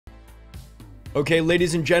Okay,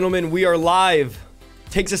 ladies and gentlemen, we are live.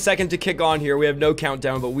 Takes a second to kick on here. We have no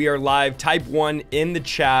countdown, but we are live. Type 1 in the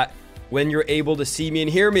chat when you're able to see me and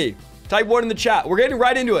hear me. Type 1 in the chat. We're getting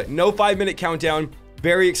right into it. No 5-minute countdown.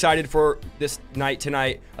 Very excited for this night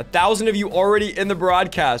tonight. 1,000 of you already in the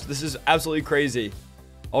broadcast. This is absolutely crazy.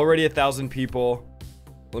 Already 1,000 people.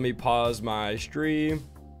 Let me pause my stream.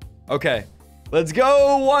 Okay. Let's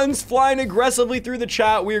go. One's flying aggressively through the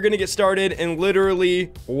chat. We are going to get started in literally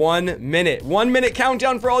 1 minute. 1 minute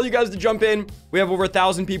countdown for all you guys to jump in. We have over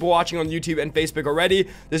 1,000 people watching on YouTube and Facebook already.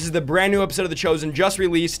 This is the brand new episode of The Chosen, just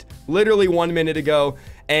released literally 1 minute ago.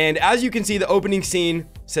 And as you can see, the opening scene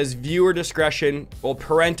says viewer discretion. Well,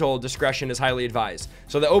 parental discretion is highly advised.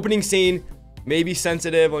 So the opening scene may be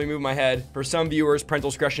sensitive. Let me move my head. For some viewers,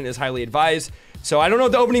 parental discretion is highly advised. So I don't know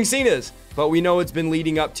what the opening scene is, but we know it's been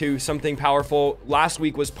leading up to something powerful. Last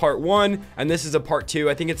week was part 1, and this is a part 2.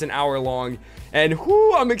 I think it's an hour long. And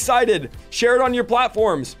whoo, I'm excited. Share it on your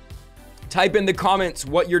platforms. Type in the comments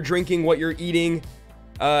what you're drinking, what you're eating.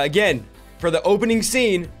 Again, for the opening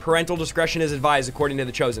scene, parental discretion is advised according to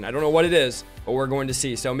The Chosen. I don't know what it is, but we're going to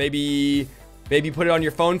see. So maybe put it on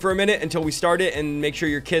your phone for a minute until we start it, and make sure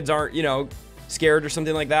your kids aren't, you know, scared or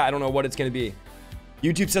something like that. I don't know what it's going to be.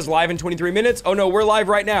 YouTube says live in 23 minutes. Oh no, we're live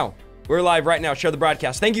right now. We're live right now. Share the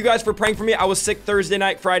broadcast. Thank you guys for praying for me. I was sick Thursday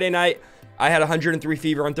night, Friday night. I had 103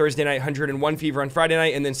 fever on Thursday night, 101 fever on Friday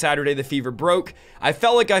night, and then Saturday the fever broke. I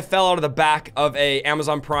felt like I fell out of the back of a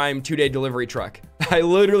Amazon Prime 2-day delivery truck. I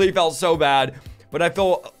literally felt so bad, but I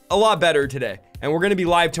feel a lot better today. And we're going to be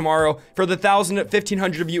live tomorrow. For the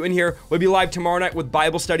 1,500 of you in here, we'll be live tomorrow night with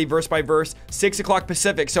Bible study, verse by verse, 6 o'clock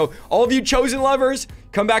Pacific. So all of you Chosen lovers,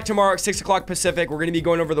 come back tomorrow at 6 o'clock Pacific. We're going to be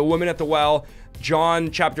going over the woman at the well, John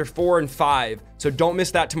chapter 4 and 5. So don't miss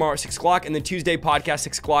that tomorrow at 6 o'clock. And then Tuesday podcast,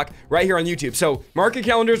 6 o'clock, right here on YouTube. So mark your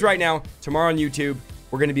calendars right now. Tomorrow on YouTube,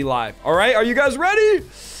 we're going to be live. All right, are you guys ready?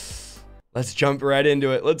 Let's jump right into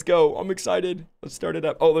it. Let's go. I'm excited. Let's start it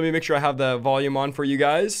up. Oh, let me make sure I have the volume on for you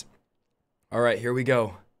guys. All right, here we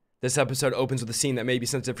go. This episode opens with a scene that may be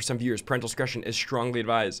sensitive for some viewers. Parental discretion is strongly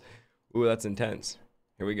advised. Ooh, that's intense.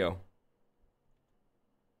 Here we go.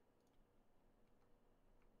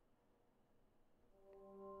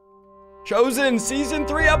 Chosen, season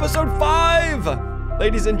 3, episode 5.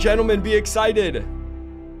 Ladies and gentlemen, be excited.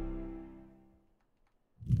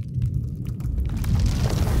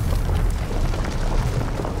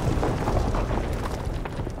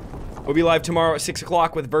 We'll be live tomorrow at 6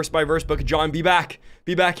 o'clock with verse by verse, Book of John. Be back.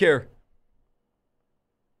 Be back here.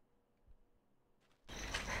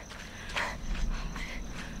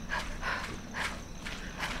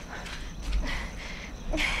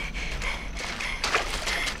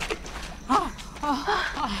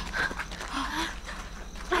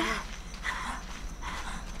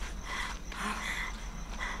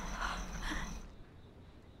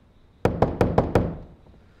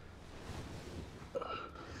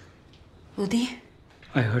 Woody?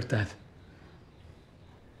 I heard that.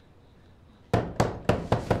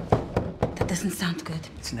 That doesn't sound good.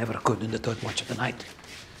 It's never good in the third watch of the night.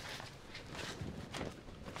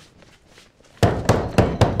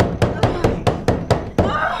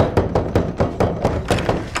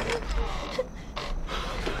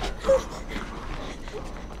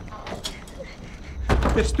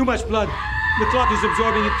 There's too much blood. The clot is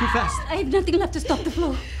absorbing it too fast. I have nothing left to stop the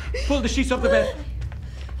flow. Pull the sheets off the bed.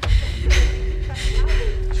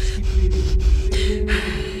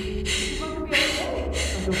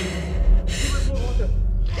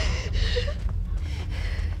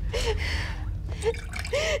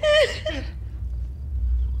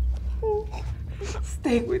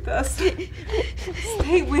 Stay with us.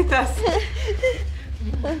 Stay with us.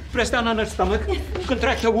 Press down on her stomach.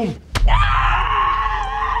 Contract her womb.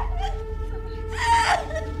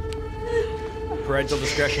 Parental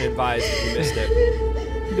discretion advised if you missed it.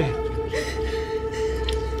 There.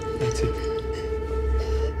 That's it.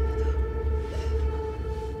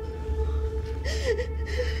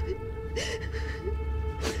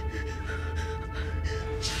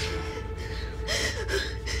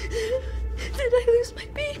 Did I lose my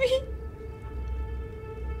baby?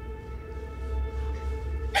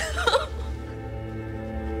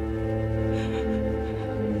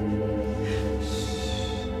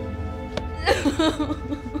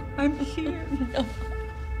 I'm here. No.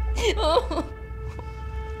 Oh.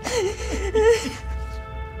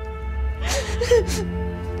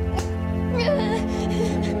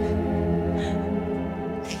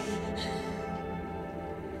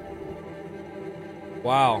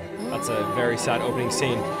 Wow, that's a very sad opening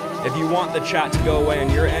scene. If you want the chat to go away on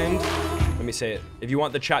your end, let me say it. If you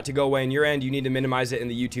want the chat to go away on your end, you need to minimize it in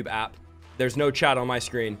the YouTube app. There's no chat on my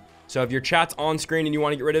screen. So if your chat's on screen and you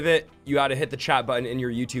want to get rid of it, you got to hit the chat button in your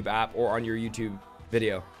YouTube app or on your YouTube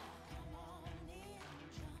video.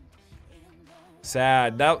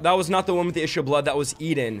 Sad. That was not the one with the issue of blood. That was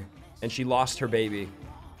Eden, and she lost her baby.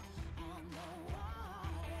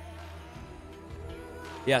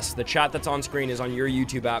 Yes, the chat that's on screen is on your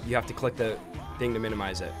YouTube app. You have to click the thing to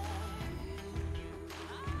minimize it.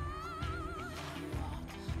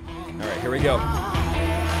 All right, here we go.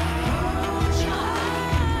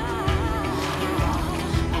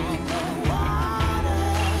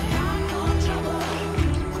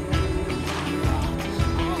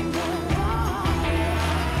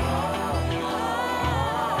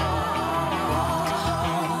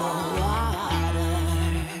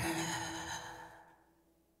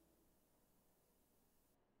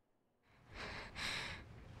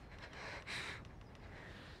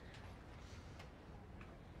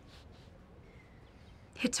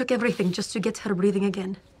 It took everything just to get her breathing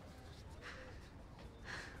again.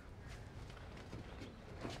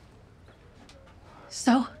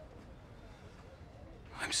 So?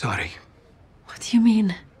 I'm sorry. What do you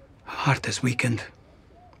mean? Heart is weakened.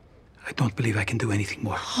 I don't believe I can do anything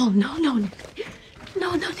more. Oh, no, no.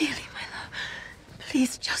 No, Neely, my love.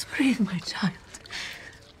 Please just breathe, my child.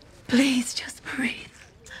 Please just breathe.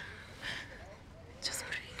 Just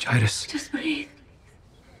breathe. Jairus. Just breathe.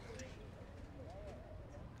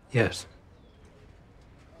 Yes.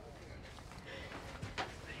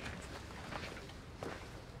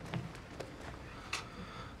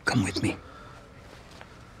 Come with me.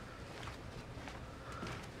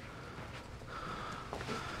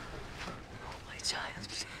 My child,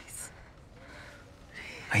 please.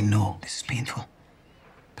 I know this is painful,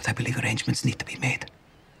 but I believe arrangements need to be made.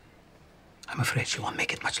 I'm afraid she won't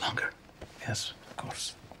make it much longer. Yes, of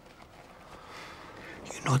course.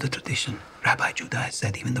 You know the tradition. Rabbi Judah has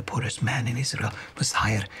said even the poorest man in Israel must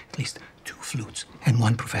hire at least 2 flutes and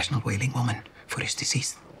 1 professional wailing woman for his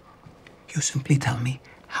deceased. You simply tell me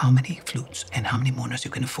how many flutes and how many mourners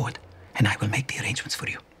you can afford, and I will make the arrangements for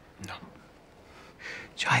you. No.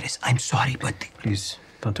 Jairus, I'm sorry, but... Please,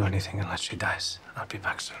 don't do anything unless she dies. I'll be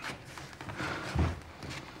back soon.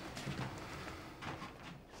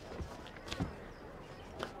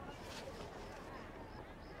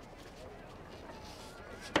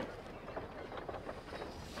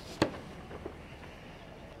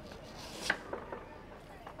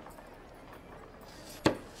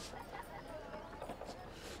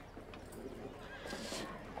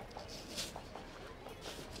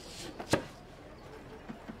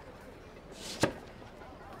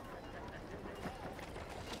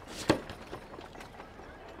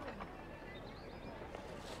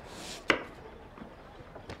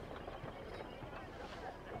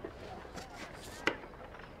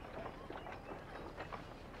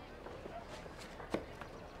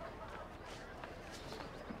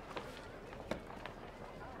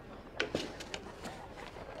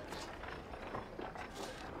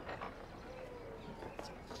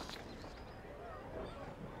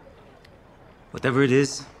 Whatever it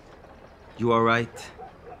is, you are right,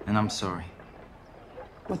 and I'm sorry.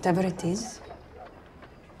 Whatever it is.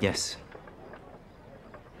 Yes.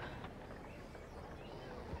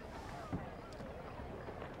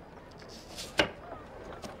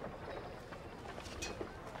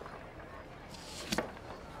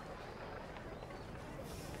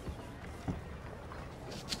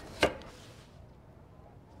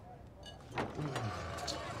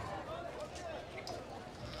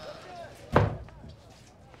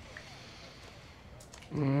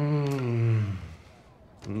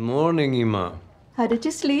 Morning, Ima. How did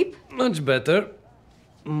you sleep? Much better.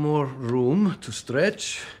 More room to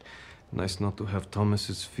stretch. Nice not to have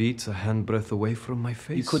Thomas's feet a handbreadth away from my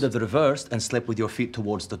face. You could have reversed and slept with your feet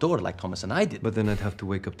towards the door like Thomas and I did. But then I'd have to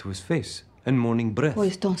wake up to his face and morning breath.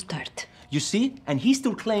 Boys, don't start. You see? And he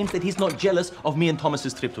still claims that he's not jealous of me and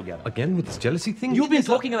Thomas's trip together. Again with this jealousy thing? You've been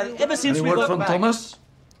talking about it ever since Any we word got from back. Thomas?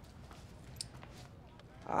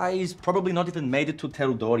 He's probably not even made it to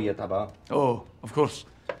Teldor yet, Abba. Oh, of course.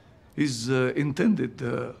 His intended,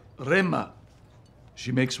 Rema.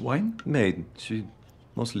 She makes wine? Maid. She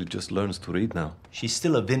mostly just learns to read now. She's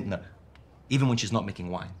still a vintner, even when she's not making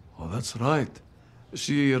wine. Oh, that's right.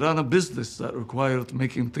 She ran a business that required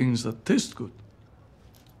making things that taste good.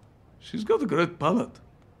 She's got a great palate.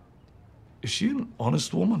 Is she an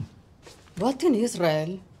honest woman? What in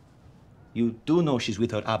Israel? You do know she's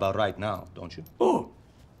with her Abba right now, don't you? Oh,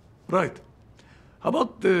 right. How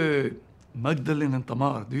about Magdalene and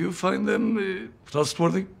Tamar? Do you find them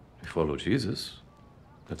trustworthy? We follow Jesus.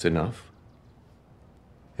 That's enough.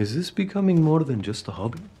 Is this becoming more than just a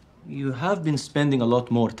hobby? You have been spending a lot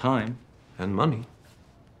more time. And money.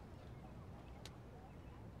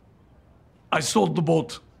 I sold the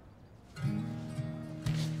boat.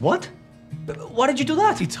 What? Why did you do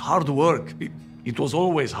that? It's hard work. It was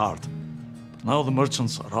always hard. Now the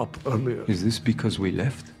merchants are up earlier. Is this because we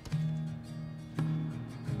left?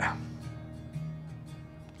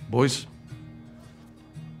 Boys,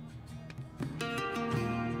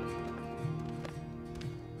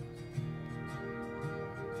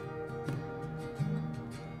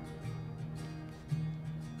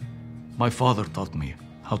 my father taught me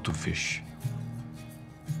how to fish.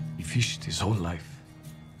 He fished his whole life,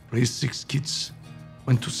 raised 6 kids,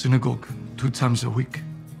 went to synagogue 2 times a week,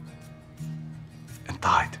 and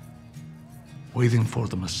died, waiting for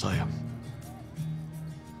the Messiah.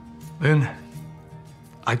 Then,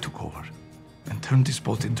 I took over and turned this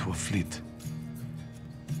boat into a fleet.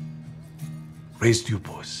 Raised you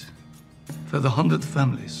boys, fed 100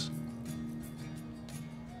 families,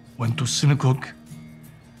 went to synagogue,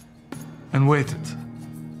 and waited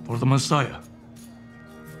for the Messiah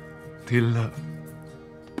till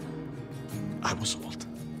I was old.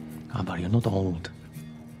 But you're not old.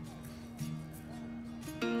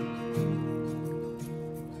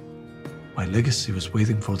 My legacy was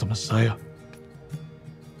waiting for the Messiah.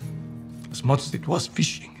 As much as it was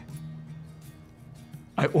fishing.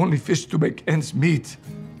 I only fished to make ends meet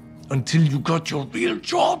until you got your real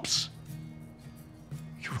jobs.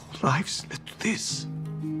 Your whole lives led to this.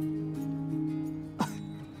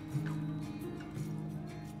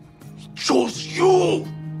 He chose you!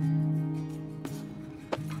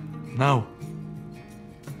 Now,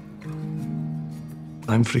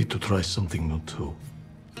 I'm free to try something new too.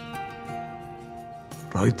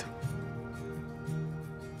 Right?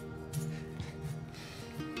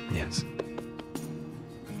 Yes.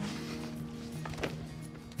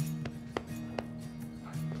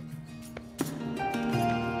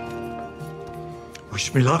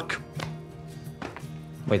 Wish me luck.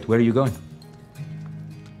 Wait, where are you going?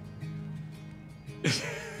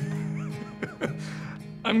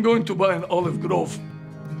 I'm going to buy an olive grove.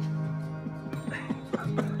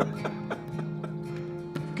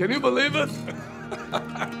 Can you believe it?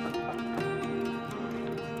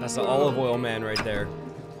 That's the olive oil man right there.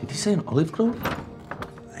 Did he say an olive grove?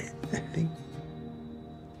 I think.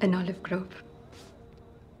 An olive grove.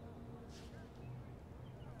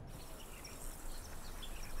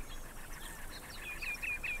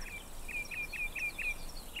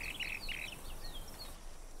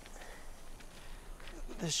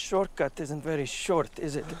 This shortcut isn't very short,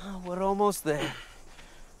 is it? We're almost there.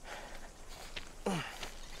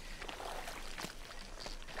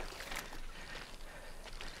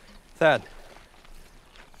 Thad,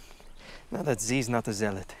 now that Z's not a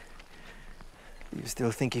zealot, you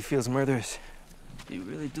still think he feels murderous? You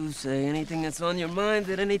really do say anything that's on your mind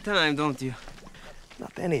at any time, don't you?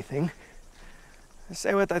 Not anything. I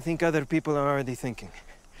say what I think other people are already thinking.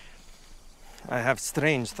 I have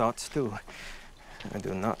strange thoughts, too. I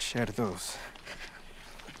do not share those.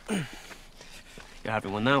 You're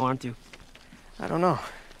having one now, aren't you? I don't know.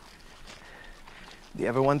 Do you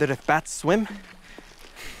ever wonder if bats swim?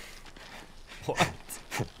 What?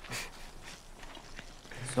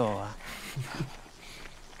 So,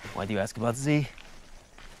 why do you ask about Z?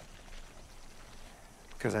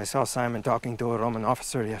 Because I saw Simon talking to a Roman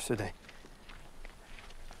officer yesterday.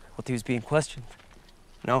 What, he was being questioned?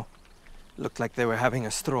 No. Looked like they were having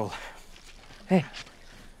a stroll. Hey,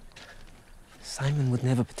 Simon would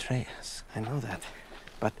never betray us. I know that,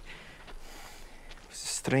 but it was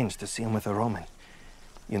strange to see him with a Roman.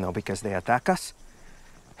 You know, because they attack us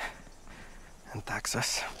and tax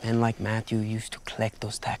us. Men like Matthew used to collect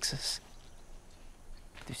those taxes.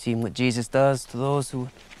 Do you see what Jesus does to those who...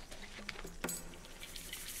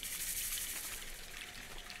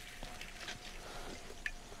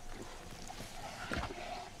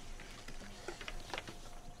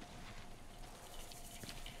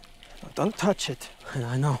 Don't touch it.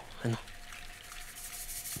 I know.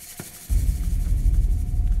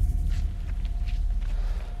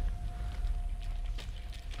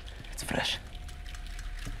 It's fresh.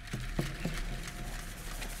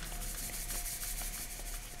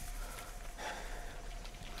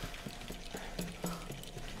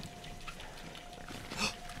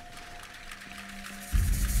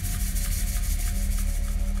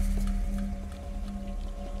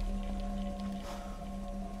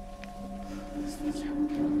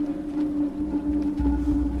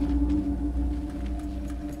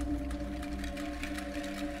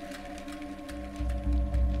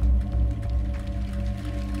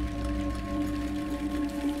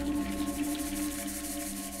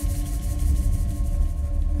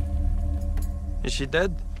 Is she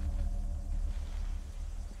dead?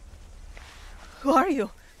 Who are you?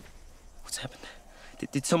 What's happened?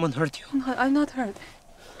 Did someone hurt you? I'm not hurt.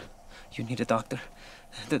 You need a doctor.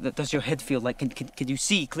 Does your head feel like... Can you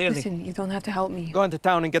see clearly? Listen, you don't have to help me. Go into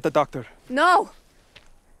town and get the doctor. No!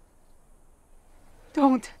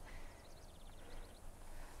 Don't.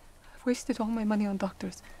 I've wasted all my money on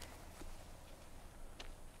doctors.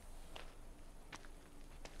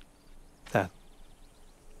 Dad.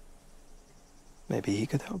 Maybe he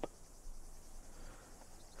could help.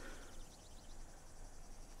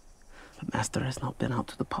 The master has not been out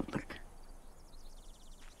to the public.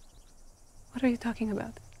 What are you talking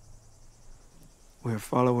about? We're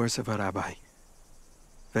followers of a rabbi.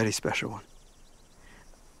 Very special one.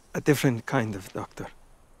 A different kind of doctor.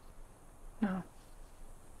 No.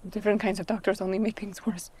 Different kinds of doctors only make things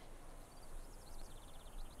worse.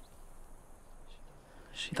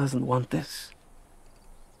 She doesn't want this.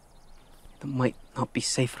 It might not be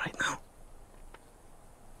safe right now.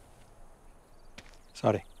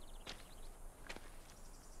 Sorry.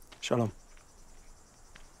 Shalom.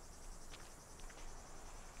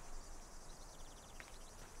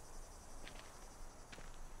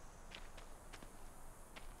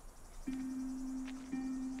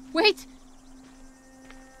 Wait!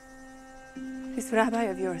 This rabbi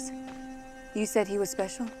of yours, you said he was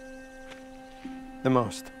special? The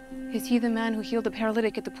most. Is he the man who healed the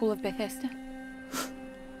paralytic at the pool of Bethesda?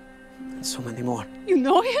 And so many more. You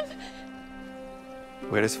know him?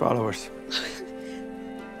 We're his followers.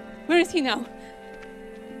 Where is he now?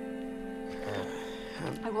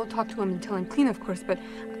 I won't talk to him until I'm clean, of course, but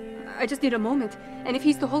I just need a moment. And if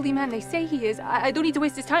he's the holy man they say he is, I don't need to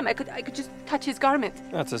waste his time. I could just touch his garment.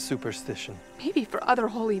 That's a superstition. Maybe for other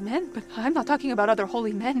holy men, but I'm not talking about other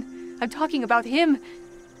holy men. I'm talking about him.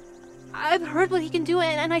 I've heard what he can do,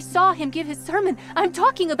 and I saw him give his sermon. I'm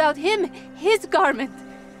talking about him, his garment.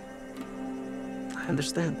 I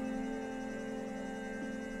understand.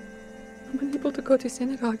 I'm unable to go to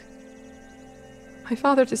synagogue. My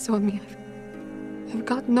father disowned me. I've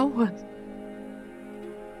got no one.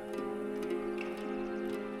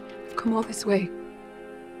 I've come all this way,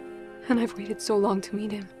 and I've waited so long to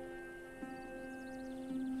meet him.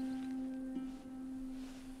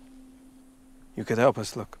 You could help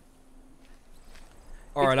us, look.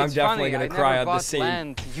 All right, I'm definitely going to cry at the scene.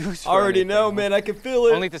 I already know, man. I can feel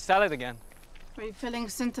it. Only to sell it again. Are you feeling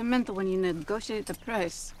sentimental when you negotiate the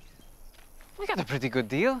price? We got a pretty good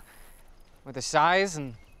deal. With the size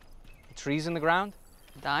and the trees in the ground.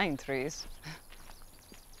 Dying trees.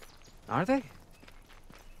 Are they?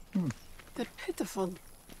 They're pitiful.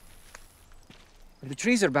 If the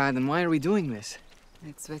trees are bad, then why are we doing this?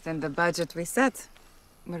 It's within the budget we set.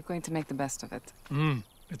 We're going to make the best of it.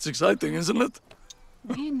 It's exciting, isn't it?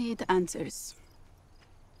 We need answers.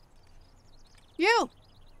 You!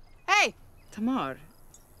 Hey! Tamar.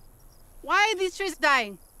 Why are these trees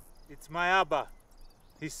dying? It's my Abba.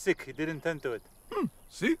 He's sick. He didn't tend to it.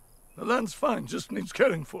 See? The land's fine, just needs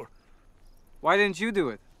caring for. Why didn't you do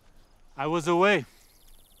it? I was away.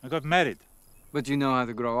 I got married. But you know how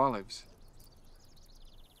to grow olives.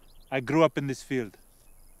 I grew up in this field.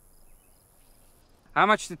 How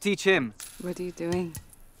much to teach him? What are you doing?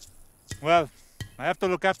 Well, I have to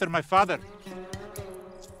look after my father.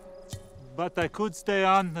 But I could stay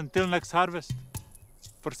on until next harvest.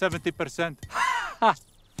 For 70%.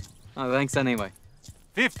 Oh, thanks anyway.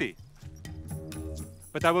 50.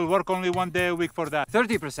 But I will work only 1 day a week for that.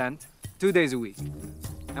 30%, 2 days a week.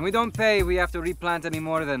 And we don't pay, we have to replant any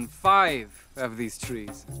more than 5 of these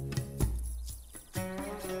trees.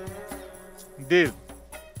 Deal.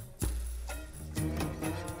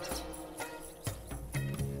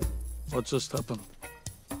 What just happened?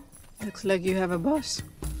 Looks like you have a boss.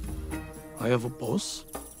 I have a boss?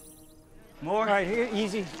 More. Right here,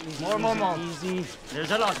 easy. More. Easy.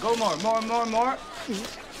 There's a lot. Go more. More.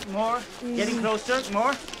 More. Getting closer.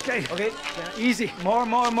 More. Okay. Easy. More.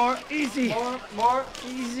 Easy. More.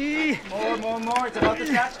 Easy. More. It's about to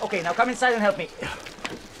catch. Okay, now come inside and help me.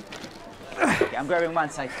 Okay, I'm grabbing one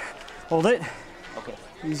side. Hold it. Okay.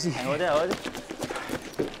 Easy. And hold it.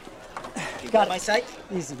 You got my side?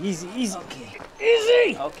 Easy. Okay.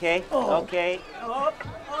 Easy. Okay. Okay. Up.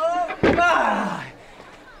 Ah.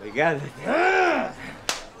 We got it.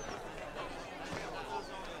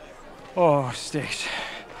 Oh, sticks.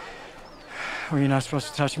 Were you not supposed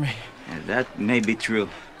to touch me? Yeah, that may be true.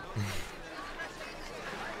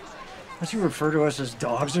 Don't you refer to us as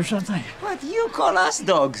dogs or something? What? You call us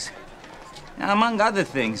dogs? Among other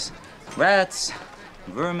things. Rats,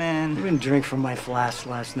 vermin. You didn't drink from my flask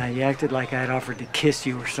last night. You acted like I'd offered to kiss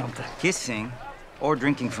you or something. Kissing or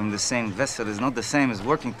drinking from the same vessel is not the same as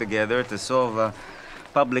working together to solve a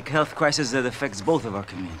public health crisis that affects both of our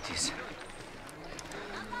communities.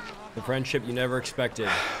 The friendship you never expected.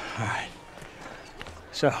 All right.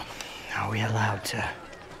 So, are we allowed to?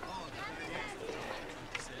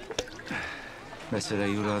 Blessed are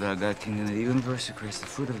you, Lord our God, King of the universe, who creates the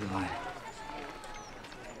fruit of the vine.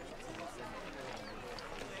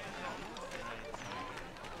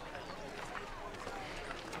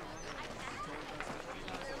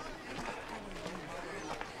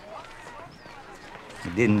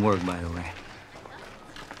 It didn't work, by the way.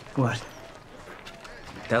 What?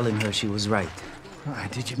 Telling her she was right.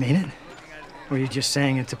 Did you mean it? Or were you just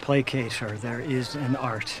saying it to placate her? There is an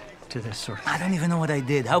art to this sort of thing. I don't even know what I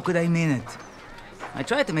did. How could I mean it? I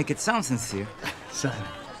tried to make it sound sincere. Son,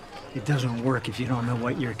 it doesn't work if you don't know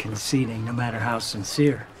what you're conceding, no matter how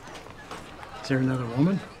sincere. Is there another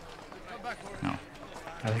woman? No.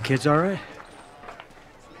 Are the kids all right?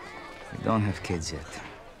 We don't have kids yet.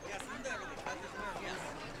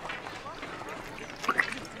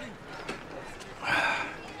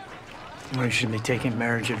 Well, you shouldn't be taking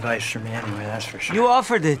marriage advice from me anyway, that's for sure. You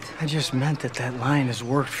offered it. I just meant that line has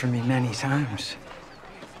worked for me many times.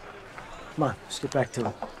 Come on, let's get back to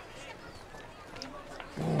it.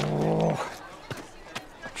 Oh.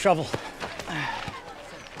 Shovel.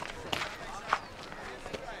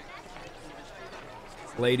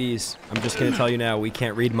 Ladies, I'm just gonna tell you now, we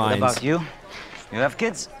can't read minds. What about you? You have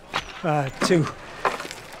kids? 2.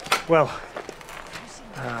 Well,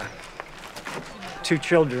 2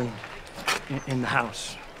 children in the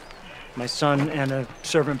house. My son and a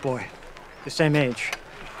servant boy, the same age.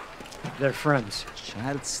 They're friends.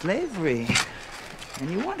 Child slavery.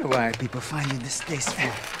 And you wonder why people find you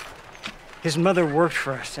distasteful. His mother worked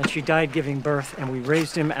for us, and she died giving birth, and we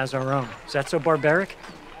raised him as our own. Is that so barbaric?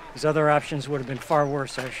 His other options would have been far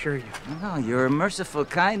worse, I assure you. Oh, your merciful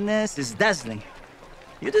kindness is dazzling.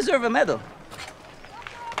 You deserve a medal.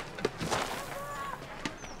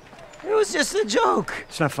 It was just a joke.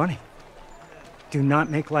 It's not funny. Do not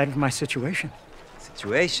make light of my situation.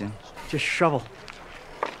 Situation? Just shovel.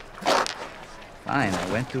 Fine,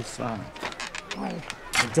 I went too far.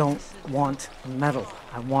 I don't want a medal.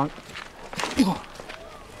 I want...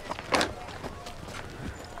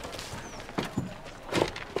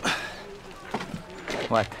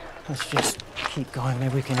 What? Let's just keep going.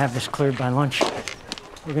 Maybe we can have this cleared by lunch.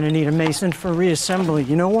 We're gonna need a mason for reassembly.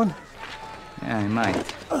 You know one? Yeah, I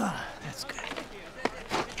might. That's good.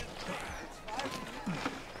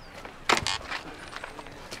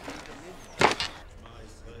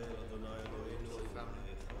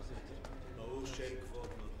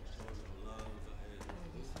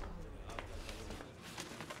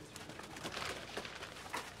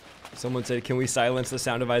 Someone said, can we silence the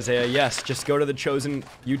sound of Isaiah? Yes, just go to the Chosen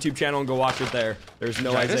YouTube channel and go watch it there. There's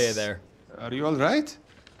no Jairus? Isaiah there. Are you all right?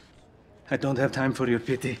 I don't have time for your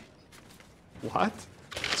pity. What?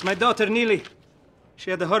 It's my daughter, Neely. She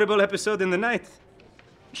had a horrible episode in the night.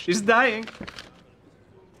 She's dying.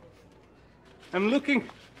 I'm looking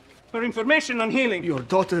for information on healing. Your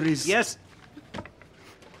daughter is... Yes.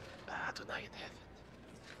 Adonai in heaven.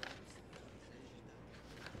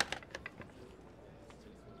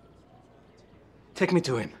 Take me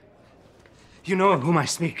to him. You know of whom I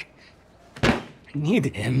speak. I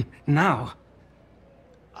need him now.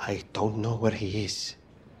 I don't know where he is.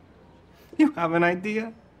 You have an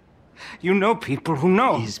idea? You know people who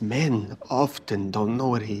know. His men often don't know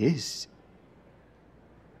where he is.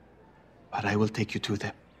 But I will take you to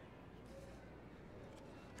them.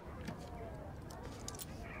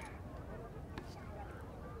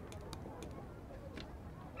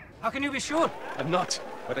 How can you be sure? I'm not,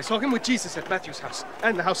 but I saw him with Jesus at Matthew's house,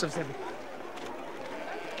 and the house of Zebedee.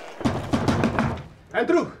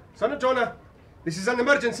 Andrew, son of Jonah, this is an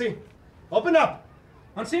emergency. Open up.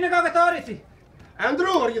 On synagogue authority.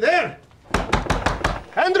 Andrew, are you there?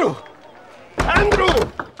 Andrew!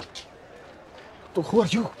 Andrew! Who are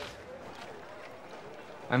you?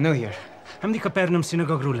 I'm new here. I'm the Capernaum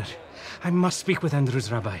synagogue ruler. I must speak with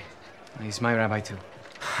Andrew's rabbi. He's my rabbi too.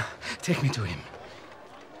 Take me to him.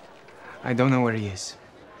 I don't know where he is.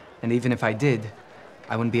 And even if I did,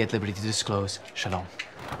 I wouldn't be at liberty to disclose. Shalom.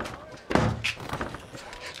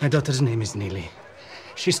 My daughter's name is Neely.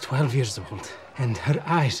 She's 12 years old, and her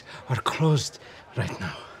eyes are closed right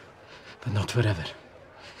now. But not forever.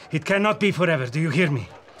 It cannot be forever, do you hear me?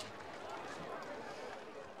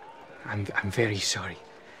 I'm very sorry.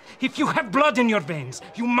 If you have blood in your veins,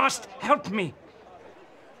 you must help me.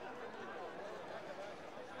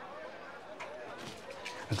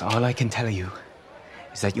 Look, all I can tell you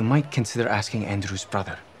is that you might consider asking Andrew's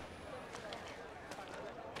brother.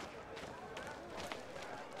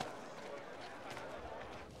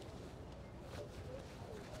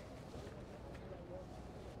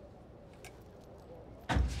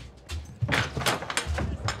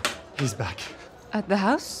 He's back. At the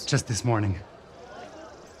house? Just this morning.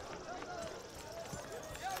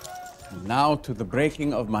 Now to the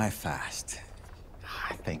breaking of my fast.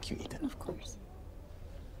 Thank you, Eden. Of course.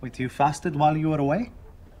 Wait, you fasted while you were away?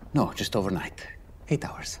 No, just overnight. 8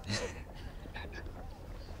 hours.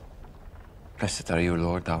 Blessed are you,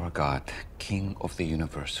 Lord our God, King of the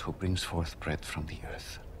universe, who brings forth bread from the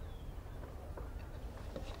earth.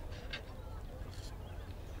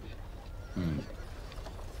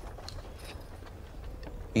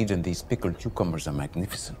 Eden, these pickled cucumbers are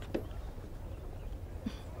magnificent.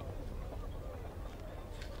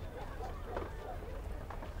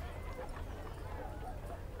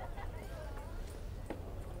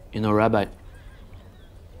 You know, Rabbi,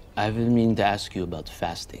 I've been meaning to ask you about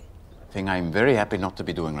fasting. Thing I'm very happy not to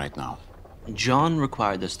be doing right now. John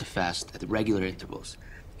required us to fast at regular intervals.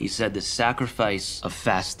 He said the sacrifice of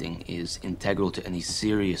fasting is integral to any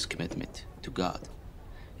serious commitment to God.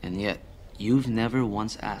 And yet, you've never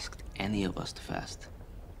once asked any of us to fast.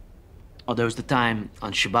 Oh, there was the time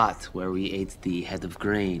on Shabbat where we ate the head of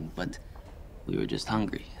grain, but we were just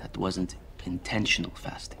hungry. That wasn't intentional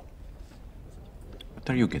fasting. What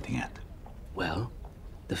are you getting at? Well,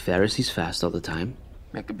 the Pharisees fast all the time.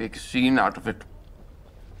 Make a big scene out of it.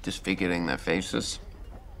 Disfiguring their faces.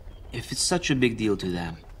 If it's such a big deal to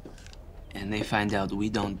them, and they find out we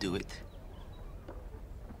don't do it,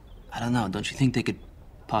 I don't know, don't you think they could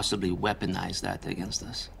possibly weaponize that against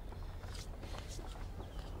us?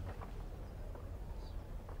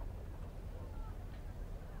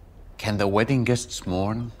 Can the wedding guests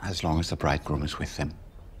mourn as long as the bridegroom is with them?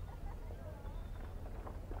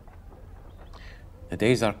 The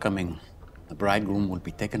days are coming. The bridegroom will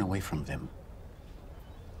be taken away from them.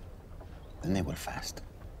 Then they will fast.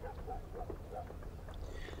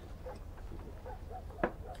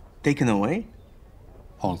 Taken away?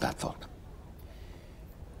 Hold that thought.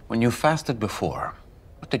 When you fasted before,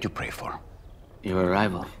 what did you pray for? Your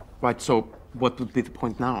arrival. Right, so what would be the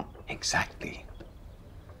point now? Exactly.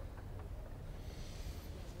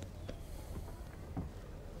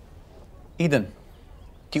 Eden,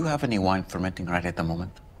 do you have any wine fermenting right at the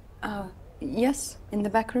moment? Yes, in the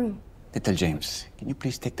back room. Little James, can you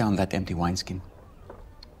please take down that empty wineskin?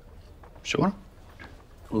 Sure.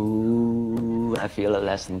 Ooh, I feel a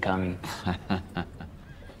lesson coming.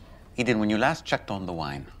 Eden, when you last checked on the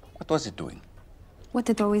wine, what was it doing? What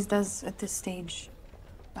it always does at this stage.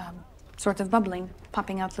 Sort of bubbling,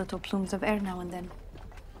 popping out little plumes of air now and then.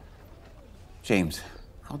 James,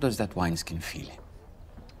 how does that wineskin feel?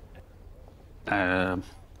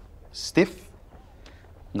 Stiff.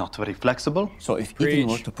 Not very flexible. So if Eden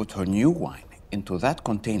were to put her new wine into that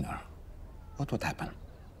container, what would happen?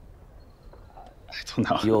 I don't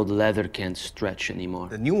know. The old leather can't stretch anymore.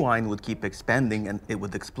 The new wine would keep expanding and it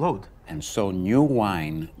would explode. And so new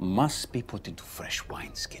wine must be put into fresh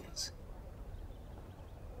wineskins.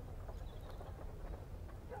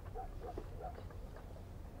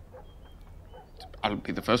 I'll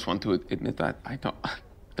be the first one to admit that I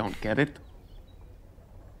don't get it.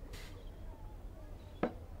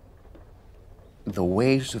 The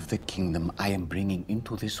ways of the kingdom I am bringing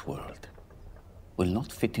into this world will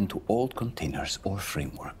not fit into old containers or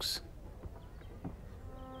frameworks.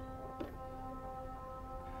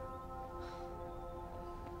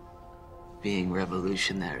 Being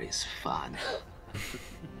revolutionary is fun.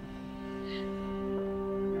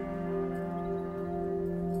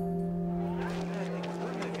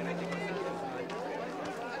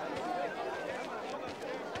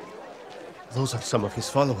 Those are some of his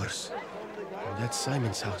followers. And that's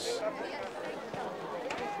Simon's house.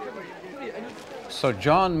 So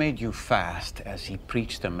John made you fast as he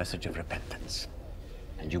preached a message of repentance.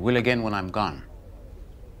 And you will again when I'm gone.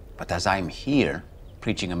 But as I'm here,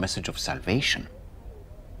 preaching a message of salvation,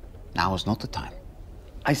 now is not the time.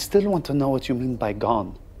 I still want to know what you mean by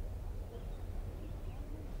gone.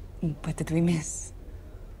 What did we miss?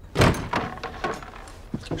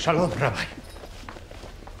 Shalom, Rabbi.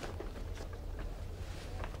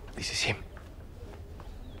 This is him.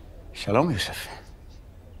 Shalom, Yusuf.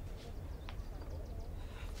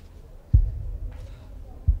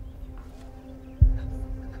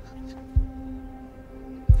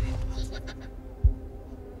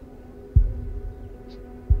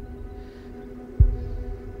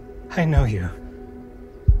 I know you.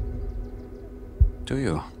 Do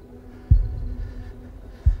you?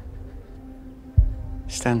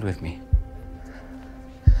 Stand with me.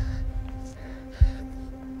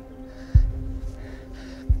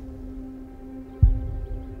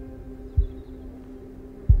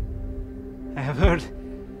 I have heard,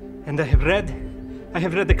 and I have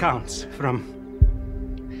read accounts from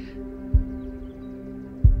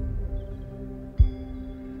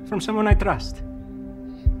From someone I trust.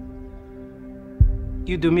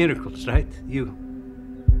 You do miracles, right? You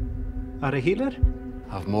are a healer?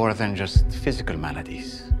 Of more than just physical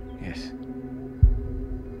maladies, yes.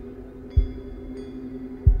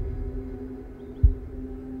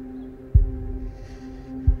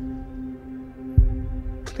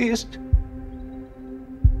 Please.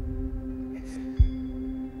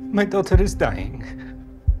 My daughter is dying.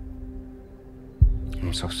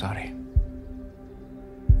 I'm so sorry.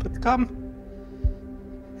 But come.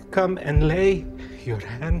 Come and lay your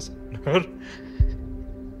hands on her,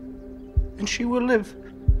 and she will live.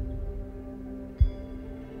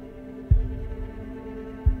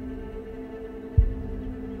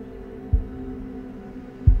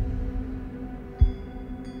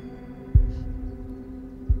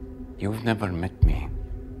 You've never met me,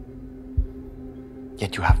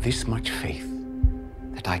 yet you have this much faith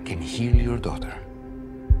that I can heal your daughter.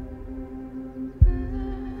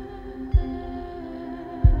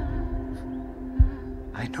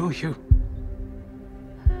 I know you.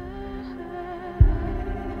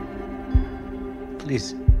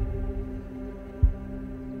 Please.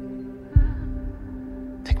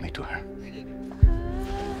 Take me to her.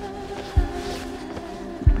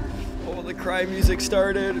 Oh, the cry music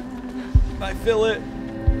started. I feel it.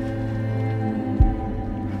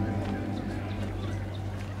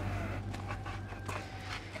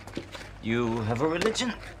 You have a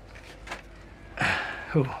religion?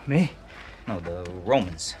 Who, me? No, the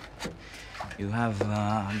Romans. You have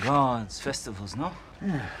gods, festivals, no?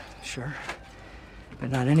 Yeah, sure. But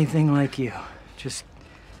not anything like you. Just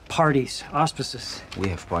parties, auspices. We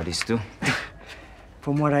have parties too.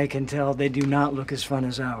 From what I can tell, they do not look as fun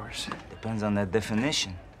as ours. Depends on that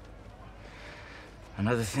definition.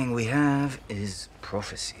 Another thing we have is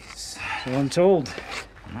prophecies. So I'm told.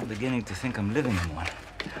 I'm beginning to think I'm living in one.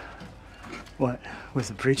 What, with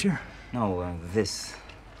the preacher? No, this.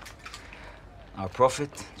 Our prophet,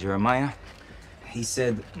 Jeremiah, he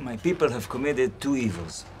said, "My people have committed two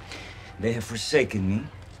evils. They have forsaken me,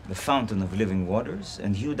 the fountain of living waters,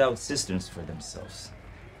 and hewed out cisterns for themselves.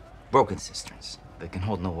 Broken cisterns that can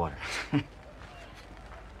hold no water."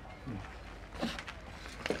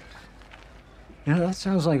 Yeah, that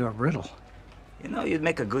sounds like a riddle. You know, you'd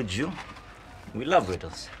make a good Jew. We love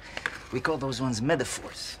riddles. We call those ones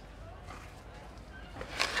metaphors.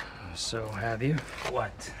 So have you?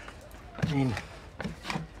 What? I mean,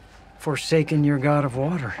 forsaken your god of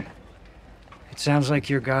water. It sounds like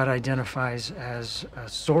your god identifies as a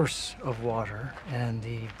source of water, and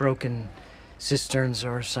the broken cisterns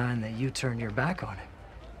are a sign that you turn your back on him.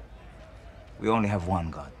 We only have one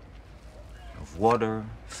God. Of water,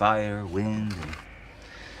 fire, wind, and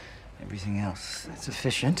everything else. It's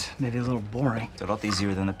efficient, maybe a little boring. It's a lot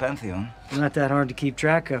easier than the Pantheon. Not that hard to keep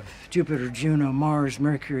track of. Jupiter, Juno, Mars,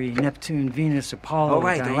 Mercury, Neptune, Venus, Apollo, All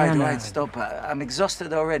right, Diana. all right, stop. I'm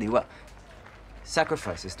exhausted already. Well,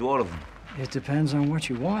 sacrifices to all of them. It depends on what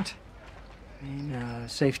you want. I mean,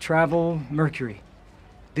 safe travel, Mercury.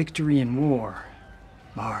 Victory in war,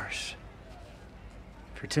 Mars.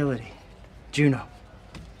 Fertility, Juno.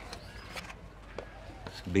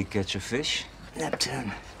 Big catch of fish,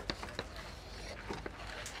 Neptune.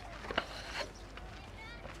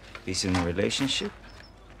 Peace in a relationship,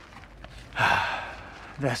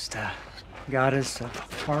 Vesta, goddess of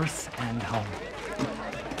hearth and home.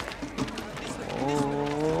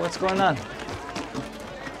 Oh, what's going on?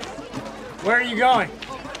 Where are you going?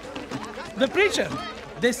 The preacher.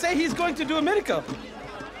 They say he's going to do a miracle.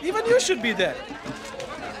 Even you should be there.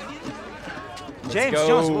 James,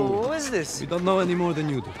 Jones, what is this? We don't know any more than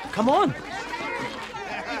you do. Come on.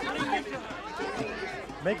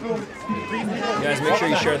 Make room. Guys, make sure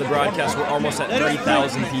you share the broadcast. We're almost at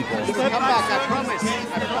 3,000 people. Come back, I promise. I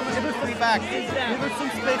promise. Give us back. Give us some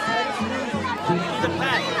space. The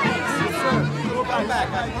pack. Yes, sir. Go back.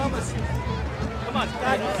 I promise. Come on,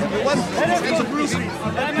 guys. Some bruises.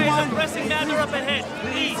 Everyone, a pressing matter up ahead,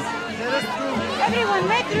 please. Let us through. Everyone,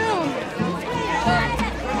 make room.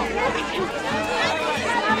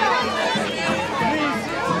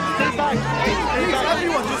 Stay back. Please,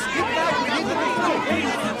 everyone, just get back. We need to get through.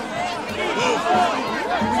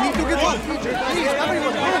 We need to get through the future. Please,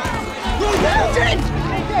 everyone, move. Move, James!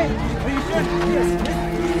 Are you sure? Yes.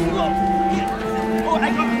 Oh, I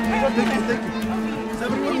got it. Thank you. Is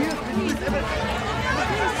everyone here? Please, everyone.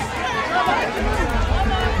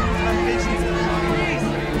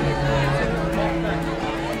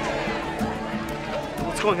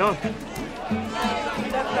 What's going on?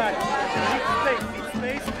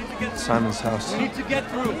 Simon's house. We need to get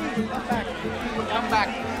through. Come back. Come back.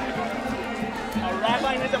 Our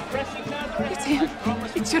rabbi has a pressing matter. It's him.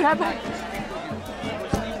 It's your rabbi.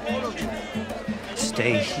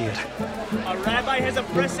 stay here. Our rabbi has a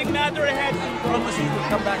pressing matter ahead. We promise you will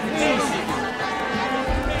come back and see us.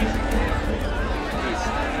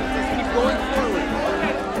 Please, keep going forward.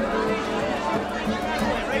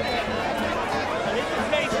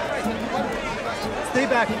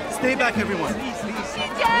 Stay back, everyone.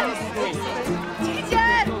 Teacher!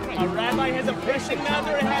 Our rabbi has a pressing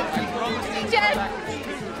matter ahead. We promise you will come back.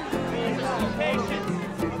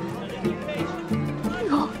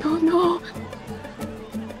 No.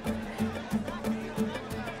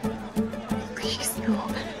 Please, no.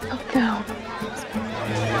 Not now.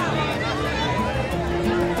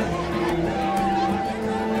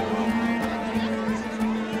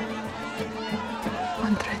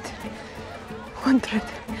 100.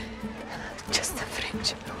 Just a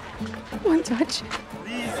fringe. One touch.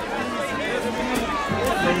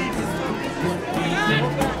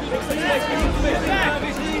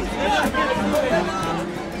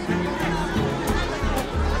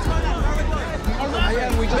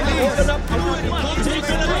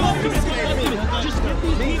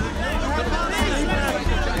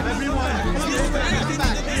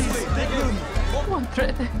 One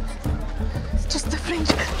thread. Just the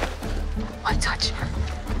fringe. One touch.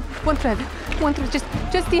 One thread.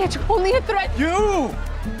 Just the edge. Only a thread. You!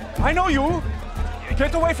 I know you!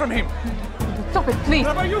 Get away from him! Stop it, please.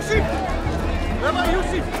 Rabbi Yosef! Rabbi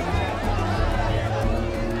Yosef!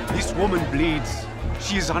 This woman bleeds.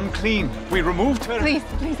 She is unclean. We removed her. Please,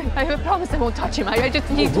 I promise I won't touch him. I just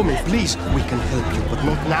need to... Woman, please, we can help you, but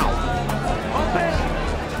not now.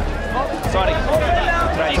 Sorry.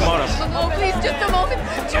 Try tomorrow. No, please, just a moment.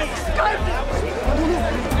 Just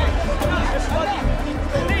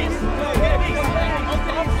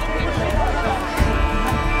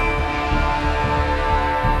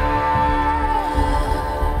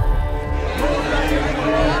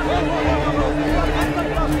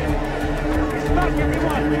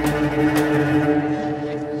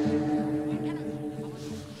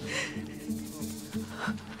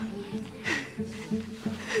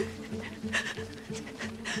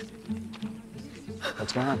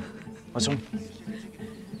What's going on? What's wrong?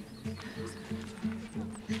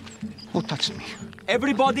 Who touched me?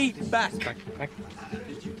 Everybody back.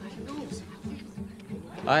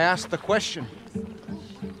 I asked the question.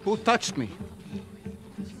 Who touched me?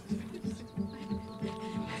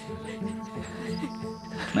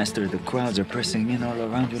 Master, the crowds are pressing in all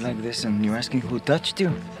around you like this, and you're asking who touched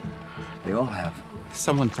you? They all have.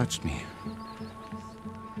 Someone touched me.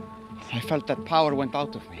 I felt that power went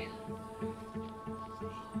out of me.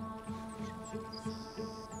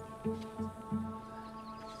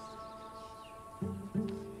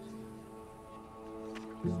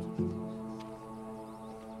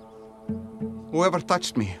 Whoever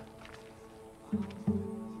touched me,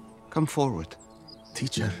 come forward.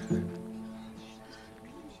 Teacher.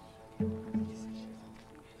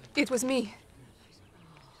 It was me.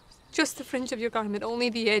 Just the fringe of your garment, only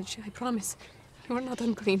the edge, I promise. You are not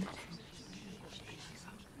unclean.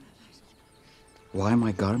 Why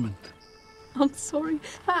my garment? I'm sorry.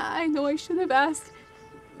 I know I should have asked.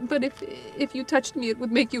 But if you touched me, it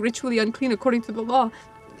would make you ritually unclean according to the law.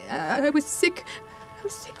 I was sick. I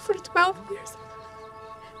was sick for 12 years.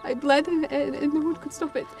 I bled and no one could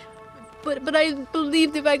stop it. But I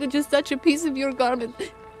believed if I could just touch a piece of your garment.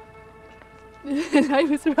 And I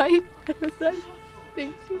was right.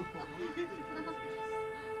 Thank you.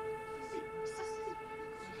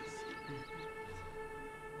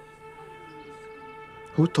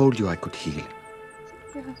 Who told you I could heal?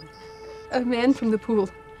 Yeah. A man from the pool.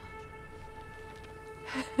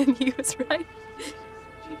 And he was right.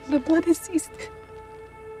 The blood has ceased.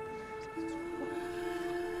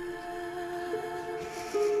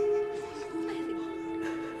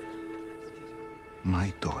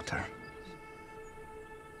 My daughter.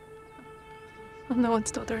 I'm no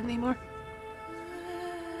one's daughter anymore.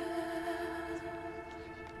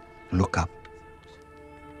 Look up.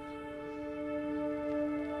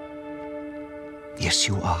 Yes,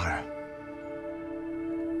 you are.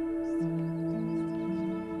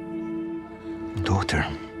 Daughter.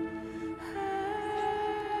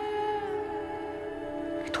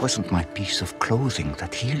 It wasn't my piece of clothing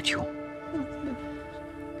that healed you.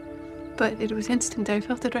 But it was instant. I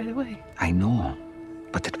felt it right away. I know,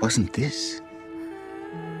 but it wasn't this.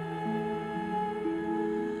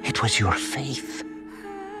 It was your faith.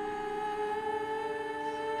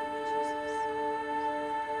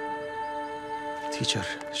 Teacher,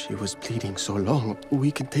 she was bleeding so long.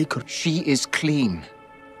 We can take her. She is clean.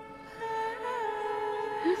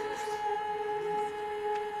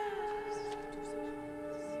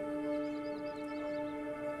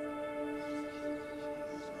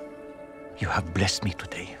 You have blessed me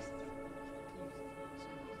today.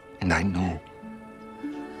 And I know,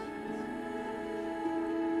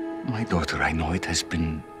 my daughter, I know it has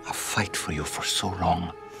been a fight for you for so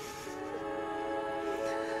long.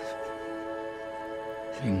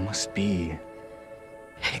 You must be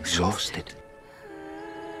exhausted.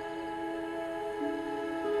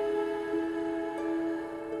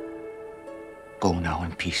 Go now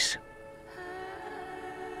in peace.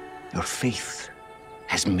 Your faith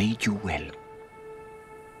has made you well.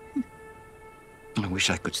 I wish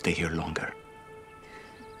I could stay here longer,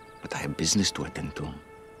 but I have business to attend to.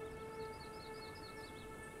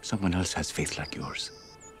 Someone else has faith like yours.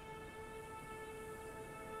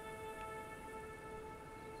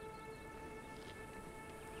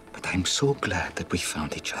 But I'm so glad that we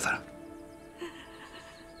found each other.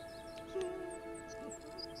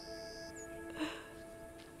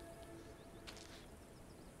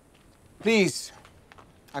 Please,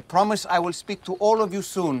 I promise I will speak to all of you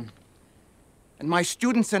soon. And my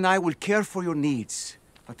students and I will care for your needs.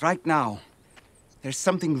 But right now, there's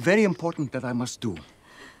something very important that I must do.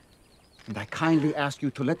 And I kindly ask you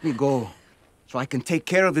to let me go so I can take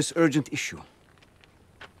care of this urgent issue.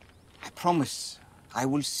 I promise I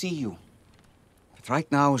will see you. But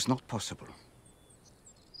right now is not possible.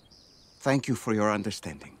 Thank you for your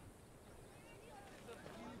understanding.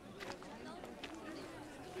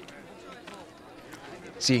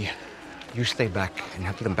 See, you stay back and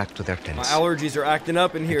help them back to their My tents. allergies are acting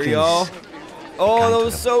up in here, Please. y'all. Oh, that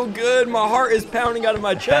was so good. My heart is pounding out of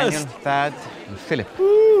my Daniel, chest. Thad, and Philip.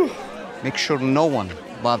 Make sure no one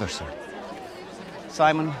bothers her.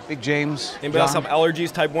 Simon, Big James, Anybody else John, have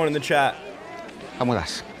allergies? Type 1 in the chat. come with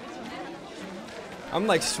us. I'm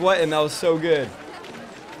like sweating. That was so good.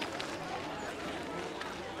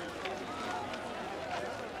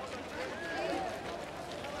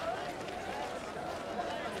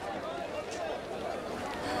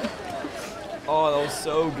 Oh, that was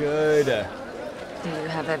so good. Do you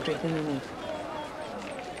have everything you need?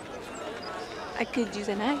 I could use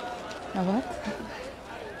a knife. A what?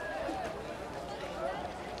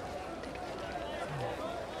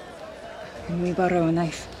 Can we borrow a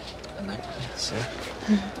knife? A knife, sir.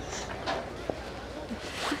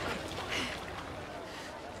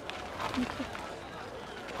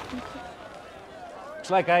 Looks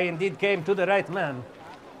like I indeed came to the right man.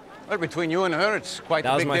 Well, between you and her, it's quite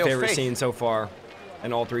That a was big my day of favorite faith. scene so far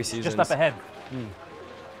in all 3 seasons. Just up ahead.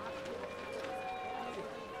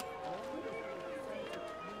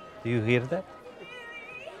 Do you hear that?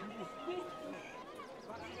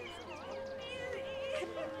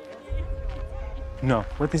 No.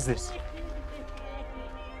 What is this?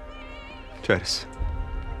 Jairus,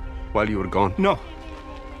 while you were gone, No.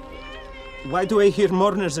 Why do I hear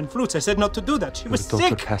mourners and flutes? I said not to do that. She was your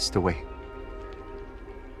daughter sick. passed away.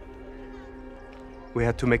 We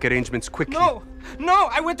had to make arrangements quickly. No! No!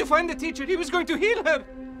 I went to find the teacher. He was going to heal her.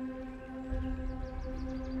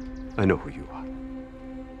 I know who you are.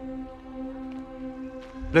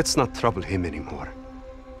 Let's not trouble him anymore.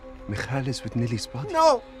 Michal is with Nili's body.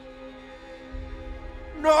 No!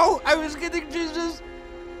 No! I was getting Jesus.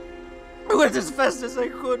 I went as fast as I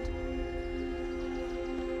could.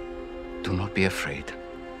 Do not be afraid.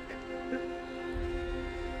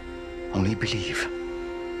 Only believe.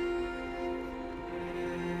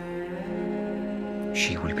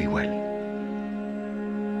 She will be well.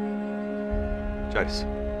 Jairus.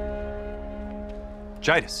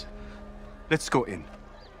 Jairus, let's go in.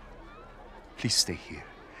 Please stay here.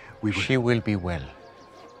 She will be well.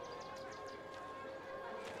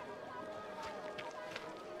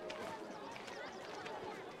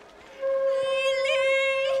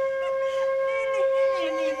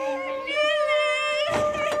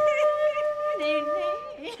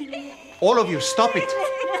 All of you, stop it.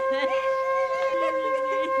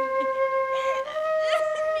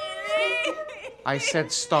 I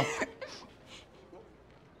said stop.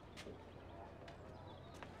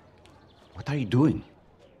 What are you doing?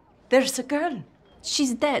 There's a girl.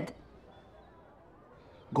 She's dead.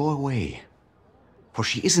 Go away. For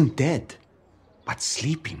she isn't dead, but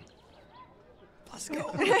sleeping. Let's go.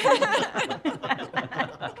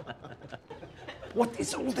 What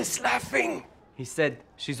is all this laughing? He said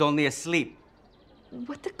she's only asleep.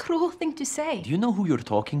 What a cruel thing to say. Do you know who you're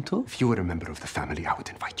talking to? If you were a member of the family, I would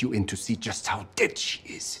invite you in to see just how dead she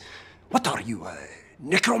is. What are you, a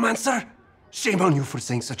necromancer? Shame on you for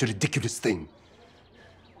saying such a ridiculous thing.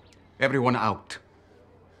 Everyone out.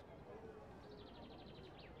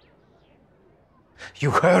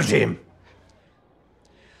 You heard him.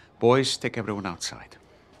 Boys, take everyone outside.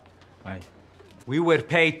 We were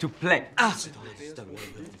paid to play.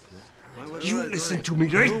 You listen to me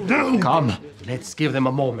right now! Come, let's give them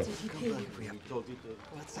a moment.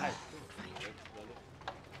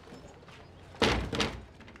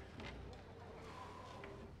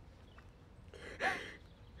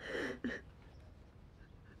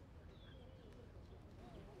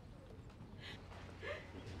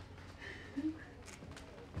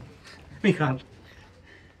 Michal,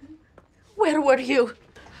 Where were you?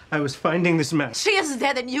 I was finding this mess. She is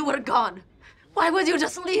dead and you were gone. Why would you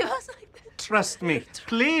just leave us like that? Trust me.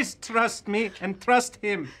 Please trust me and trust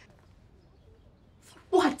him.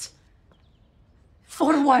 What?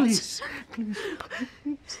 For what? Please.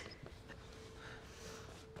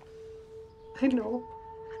 I know.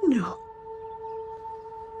 No.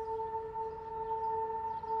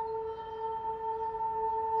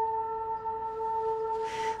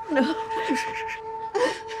 No.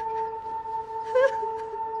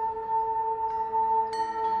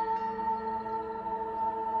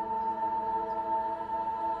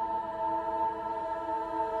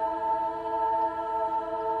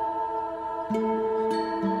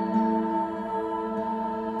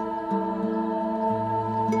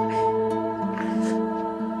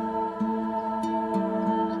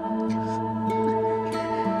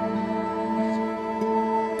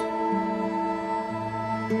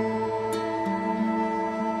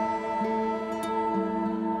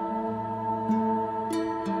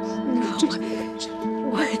 What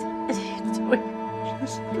are you doing?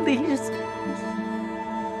 Just please.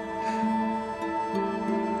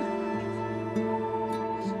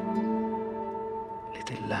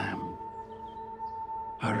 Little lamb,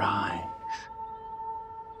 arise.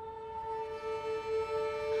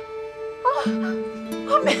 Oh,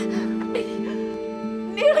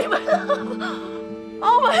 nearly my love.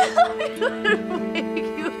 Oh, my love.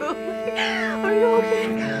 Are you okay?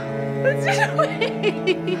 It's just wait.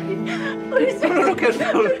 No,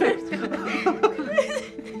 careful.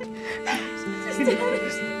 She's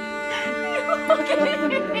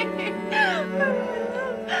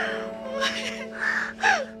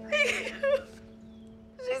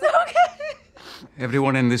okay.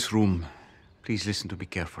 Everyone in this room, please listen to me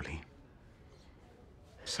carefully.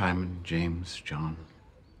 Simon, James, John,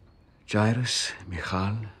 Jairus,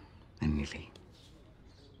 Michal, and Nili.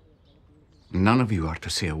 None of you are to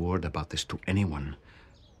say a word about this to anyone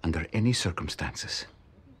under any circumstances.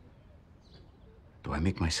 Do I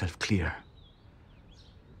make myself clear?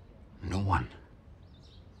 No one.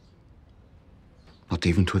 Not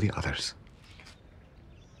even to the others.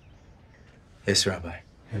 Yes, Rabbi.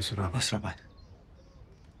 Yes, Rabbi. Yes, Rabbi.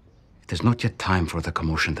 It is not yet time for the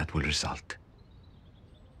commotion that will result.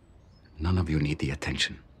 None of you need the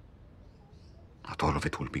attention. Not all of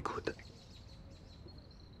it will be good.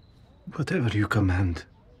 Whatever you command,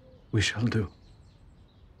 we shall do.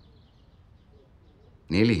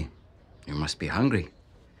 Nili, you must be hungry.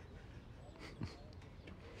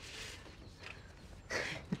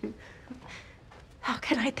 How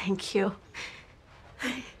can I thank you?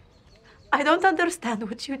 I don't understand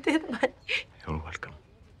what you did, but... You're welcome.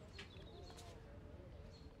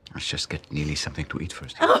 Let's just get Nili something to eat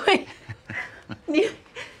first. Oh, wait. Neil,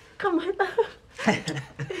 come on. Thank you.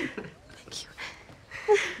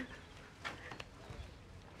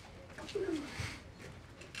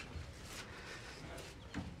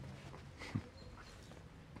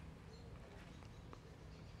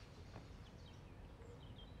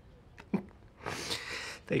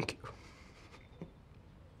 Thank you.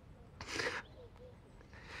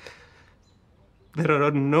 There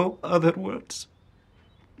are no other words.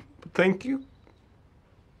 But thank you.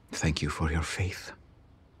 Thank you for your faith.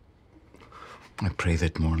 I pray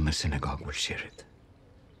that more in the synagogue will share it.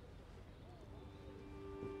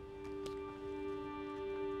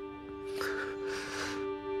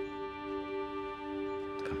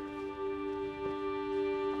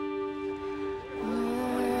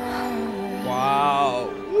 Wow.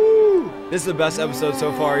 Woo. This is the best episode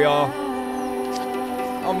so far, y'all.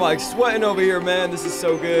 I'm like sweating over here, man. This is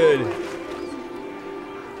so good.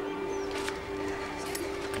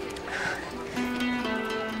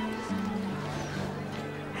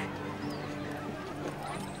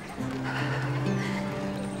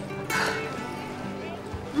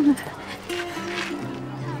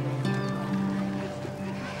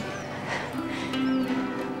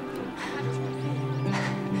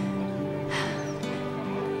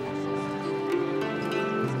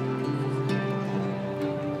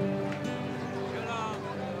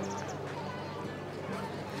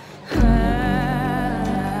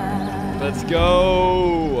 Let's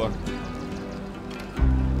go.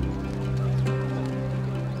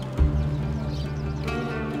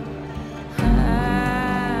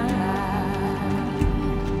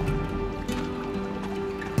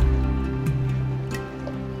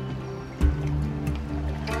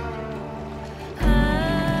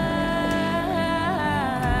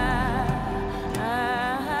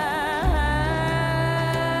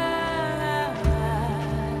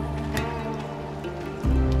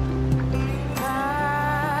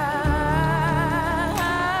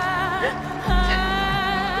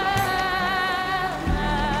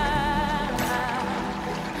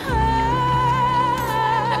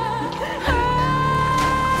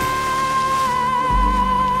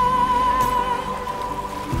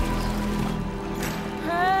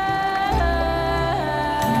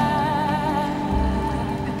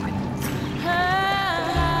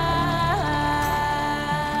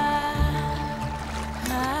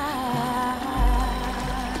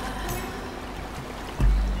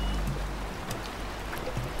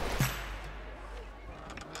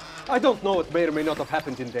 I don't know what may or may not have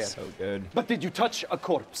happened in there. So good. But did you touch a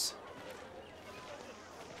corpse?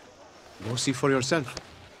 Go see for yourself.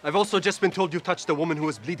 I've also just been told you touched a woman who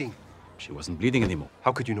was bleeding. She wasn't bleeding anymore.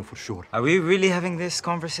 How could you know for sure? Are we really having this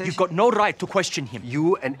conversation? You've got no right to question him.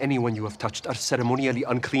 You and anyone you have touched are ceremonially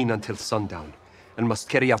unclean until sundown and must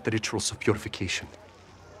carry out the rituals of purification.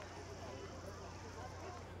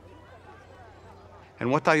 And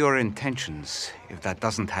what are your intentions if that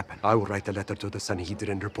doesn't happen? I will write a letter to the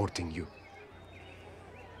Sanhedrin reporting you.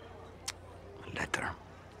 A letter?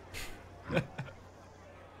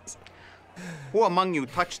 Who among you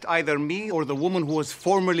touched either me or the woman who was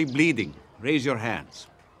formerly bleeding? Raise your hands.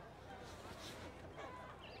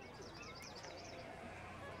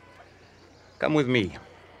 Come with me,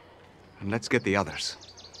 and let's get the others.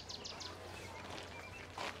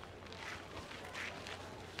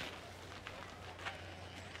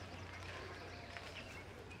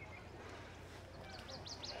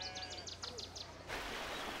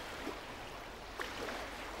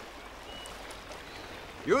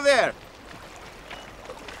 You there!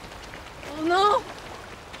 Oh no!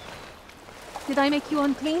 Did I make you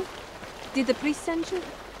unclean? Did the priest send you?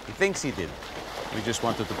 He thinks he did. We just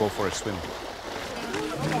wanted to go for a swim.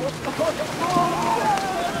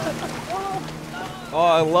 Oh,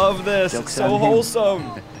 I love this. It's so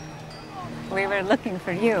wholesome. We were looking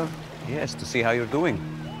for you. Yes, to see how you're doing.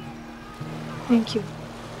 Thank you.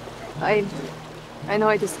 I know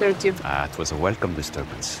I disturbed you. Ah, it was a welcome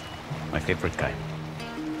disturbance. My favorite kind.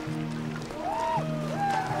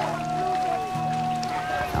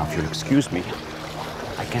 Now, if you'll excuse me,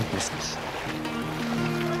 I can't miss this.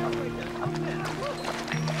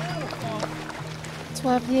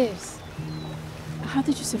 12 years. How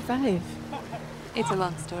did you survive? It's a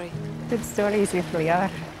long story. Good stories if we are.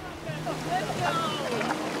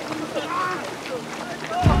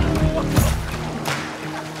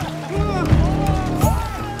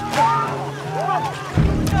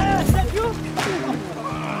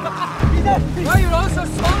 Why you're all so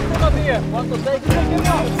strong from up here? Want to take it?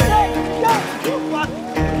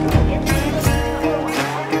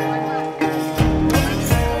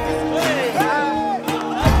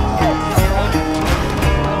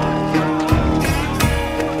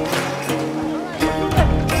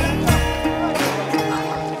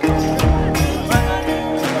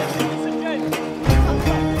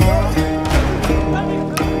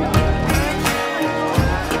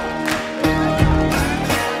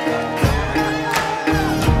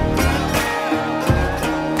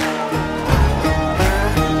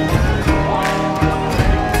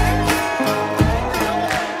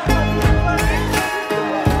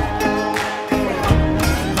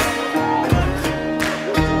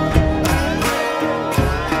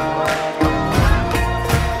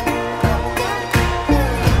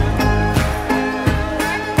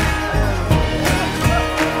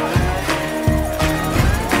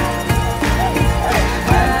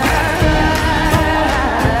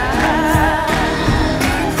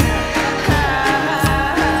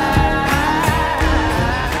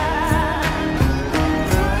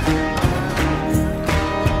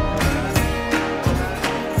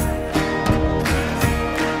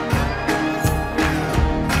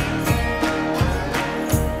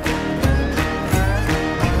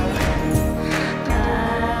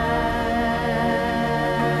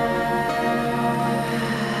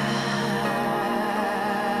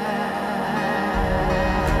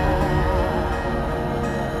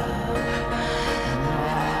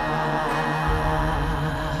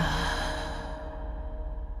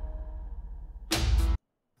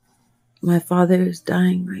 My father is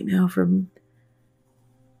dying right now from...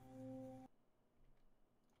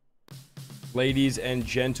 Ladies and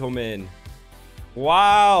gentlemen.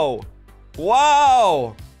 Wow.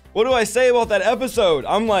 Wow. What do I say about that episode?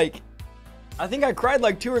 I'm like, I think I cried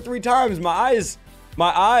like 2 or 3 times. My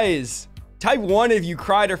eyes. Type 1 if you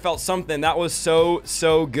cried or felt something. That was so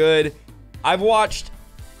good. I've watched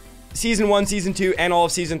season 1, season 2, and all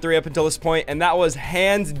of season 3 up until this point, and that was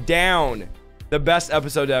hands down the best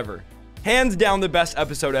episode ever. Hands down the best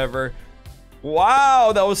episode ever.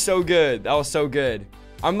 Wow, that was so good. That was so good.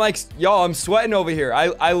 I'm like, y'all, I'm sweating over here.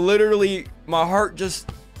 I literally, my heart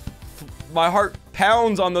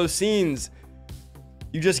pounds on those scenes.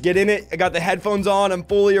 You just get in it. I got the headphones on. I'm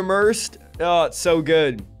fully immersed. Oh, it's so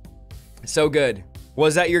good. So good.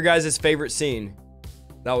 Was that your guys' favorite scene?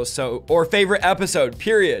 That was or favorite episode,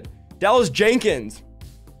 period. Dallas Jenkins.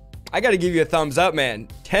 I got to give you a thumbs up, man.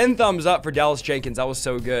 10 thumbs up for Dallas Jenkins. That was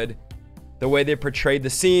so good. The way they portrayed the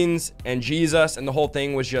scenes and Jesus and the whole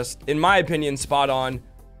thing was just, in my opinion, spot on.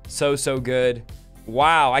 So good.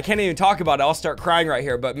 Wow, I can't even talk about it. I'll start crying right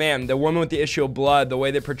here. But man, the woman with the issue of blood, the way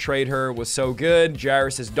they portrayed her was so good.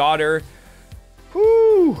 Jairus' daughter.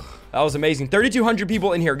 Whew. That was amazing. 3,200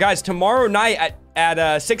 people in here. Guys, tomorrow night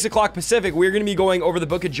at 6 o'clock Pacific, we're going to be going over the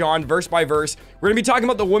book of John verse by verse. We're going to be talking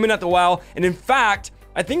about the woman at the well. And in fact,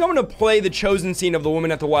 I think I'm going to play the chosen scene of the woman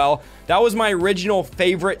at the well. That was my original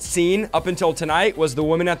favorite scene up until tonight, was the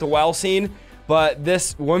woman at the well scene. But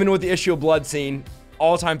this woman with the issue of blood scene,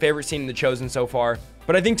 all-time favorite scene in The Chosen so far.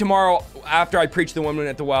 But I think tomorrow, after I preach the woman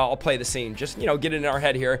at the well, I'll play the scene. Just, you know, get it in our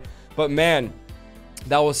head here. But man,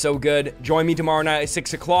 that was so good. Join me tomorrow night at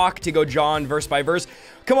 6 o'clock to go John verse by verse.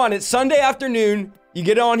 Come on, it's Sunday afternoon. You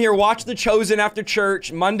get on here, watch The Chosen after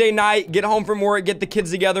church. Monday night, get home from work, get the kids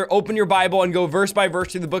together, open your Bible, and go verse by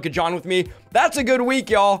verse through the book of John with me. That's a good week,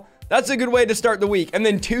 y'all. That's a good way to start the week. And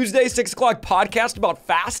then Tuesday, 6 o'clock, podcast about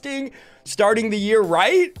fasting, starting the year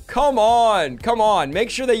right. Come on, come on. Make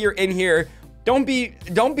sure that you're in here. Don't be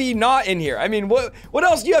not in here. I mean, what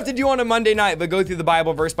else do you have to do on a Monday night but go through the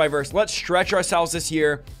Bible verse by verse? Let's stretch ourselves this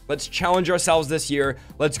year. Let's challenge ourselves this year.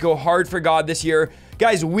 Let's go hard for God this year.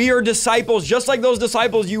 Guys, we are disciples, just like those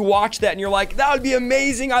disciples. You watch that and you're like, that would be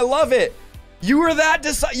amazing. I love it. You are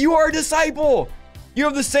you are a disciple. You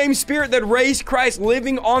have the same spirit that raised Christ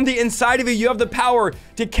living on the inside of you. You have the power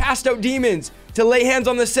to cast out demons, to lay hands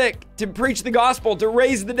on the sick, to preach the gospel, to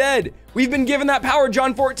raise the dead. We've been given that power,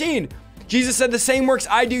 John 14. Jesus said, the same works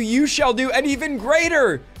I do, you shall do, and even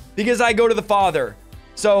greater, because I go to the Father.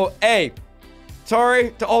 So, hey,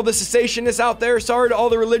 sorry to all the cessationists out there. Sorry to all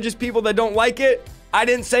the religious people that don't like it. I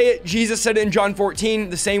didn't say it. Jesus said it in John 14.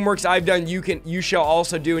 The same works I've done, you shall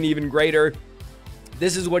also do, and even greater.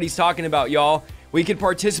 This is what he's talking about, y'all. We can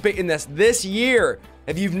participate in this year.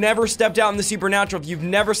 If you've never stepped out in the supernatural, if you've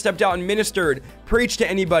never stepped out and ministered, preached to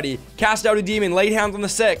anybody, cast out a demon, laid hands on the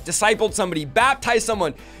sick, discipled somebody, baptized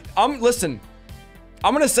someone. Listen,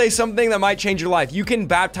 I'm going to say something that might change your life. You can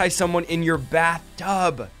baptize someone in your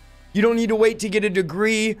bathtub. You don't need to wait to get a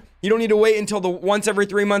degree. You don't need to wait until the once every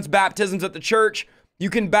 3 months baptisms at the church. You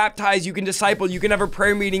can baptize, you can disciple, you can have a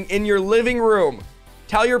prayer meeting in your living room.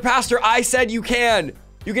 Tell your pastor, I said you can.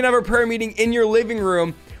 You can have a prayer meeting in your living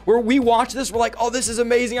room where we watch this. We're like, oh, this is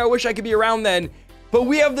amazing. I wish I could be around then. But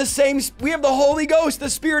we have the Holy Ghost, the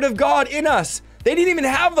Spirit of God in us. They didn't even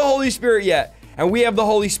have the Holy Spirit yet. And we have the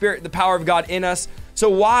Holy Spirit, the power of God in us. So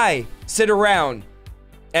why sit around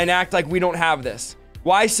and act like we don't have this?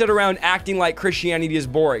 Why sit around acting like Christianity is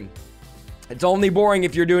boring? It's only boring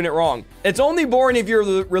if you're doing it wrong. It's only boring if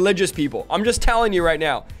you're religious people. I'm just telling you right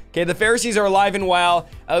now. Okay, the Pharisees are alive and well.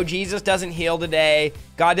 Oh, Jesus doesn't heal today.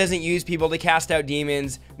 God doesn't use people to cast out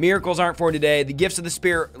demons. Miracles aren't for today. The gifts of the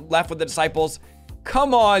Spirit left with the disciples.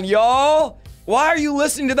 Come on, y'all. Why are you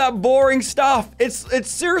listening to that boring stuff? It's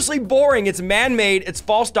seriously boring. It's man-made, it's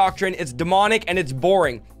false doctrine, it's demonic, and it's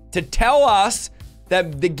boring. To tell us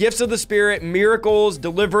that the gifts of the Spirit, miracles,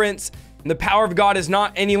 deliverance, and the power of God is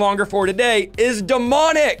not any longer for today is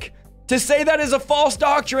demonic. To say that is a false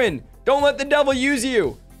doctrine. Don't let the devil use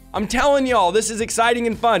you. I'm telling y'all, this is exciting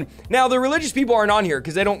and fun. Now, the religious people aren't on here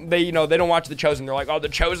because they don't watch The Chosen. They're like, oh, The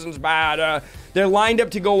Chosen's bad. They're lined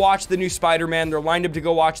up to go watch the new Spider-Man. They're lined up to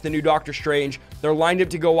go watch the new Doctor Strange. They're lined up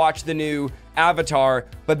to go watch the new Avatar.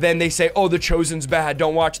 But then they say, oh, The Chosen's bad.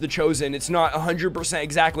 Don't watch The Chosen. It's not 100%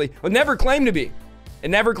 exactly. It never claimed to be. It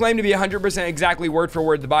never claimed to be 100% exactly word for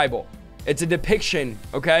word the Bible. It's a depiction,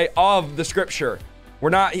 okay, of the scripture.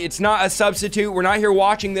 It's not a substitute. We're not here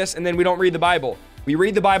watching this and then we don't read the Bible. We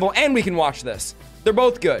read the Bible and we can watch this. They're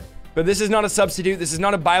both good, but this is not a substitute. This is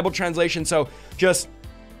not a Bible translation. So just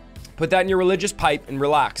put that in your religious pipe and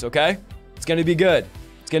relax, okay? It's going to be good.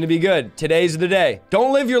 It's going to be good. Today's the day.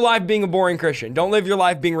 Don't live your life being a boring Christian. Don't live your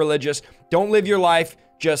life being religious. Don't live your life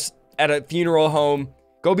just at a funeral home.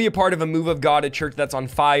 Go be a part of a move of God, a church that's on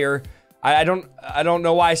fire. I don't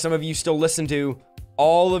know why some of you still listen to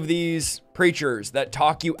all of these preachers that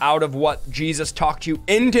talk you out of what Jesus talked you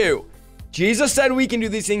into. Jesus said we can do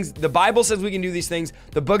these things. The Bible says we can do these things.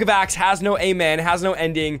 The book of Acts has no amen, has no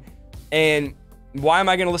ending. And why am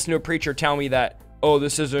I going to listen to a preacher tell me that, oh,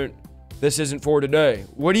 this isn't for today?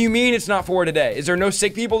 What do you mean it's not for today? Is there no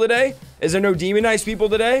sick people today? Is there no demonized people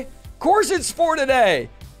today? Of course it's for today.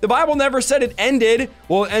 The Bible never said it ended.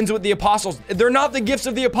 Well, it ends with the apostles. They're not the gifts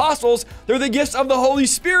of the apostles. They're the gifts of the Holy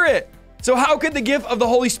Spirit. So how could the gift of the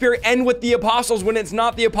Holy Spirit end with the apostles when it's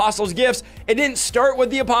not the apostles' gifts? It didn't start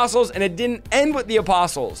with the apostles and it didn't end with the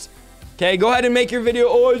apostles. Okay, go ahead and make your video.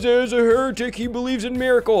 Oh, Isaiah's a heretic. He believes in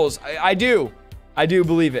miracles. I do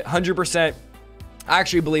believe it, 100%. I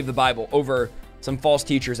actually believe the Bible over some false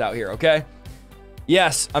teachers out here, okay?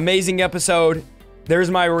 Yes, amazing episode.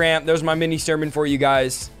 There's my rant. There's my mini sermon for you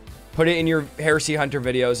guys. Put it in your Heresy Hunter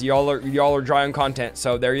videos. Y'all are dry on content.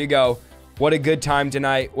 So there you go. What a good time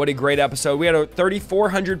tonight. What a great episode. We had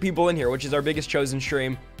 3,400 people in here, which is our biggest chosen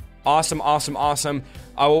stream. Awesome, awesome, awesome.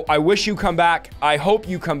 I wish you come back. I hope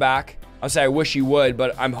you come back. I'll say I wish you would,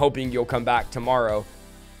 but I'm hoping you'll come back tomorrow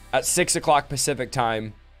at 6 o'clock Pacific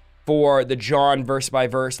time for the John verse by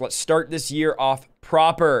verse. Let's start this year off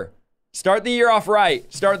proper. Start the year off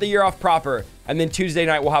right. Start the year off proper. And then Tuesday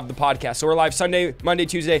night, we'll have the podcast. So we're live Sunday, Monday,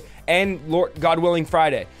 Tuesday, and God willing,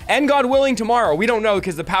 Friday. And God willing, tomorrow. We don't know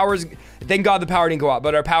because the power's... Thank God the power didn't go out.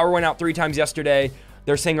 But our power went out 3 times yesterday.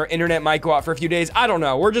 They're saying our internet might go out for a few days. I don't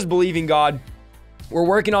know. We're just believing God. We're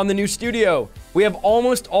working on the new studio. We have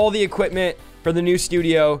almost all the equipment for the new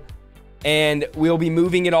studio. And we'll be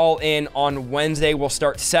moving it all in on Wednesday. We'll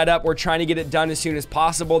start setup. We're trying to get it done as soon as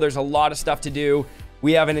possible. There's a lot of stuff to do.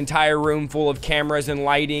 We have an entire room full of cameras and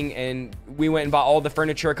lighting, and we went and bought all the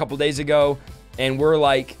furniture a couple days ago, and we're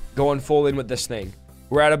like going full in with this thing.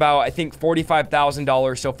 We're at about, I think,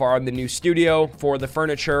 $45,000 so far on the new studio for the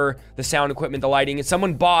furniture, the sound equipment, the lighting, and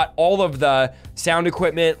someone bought all of the sound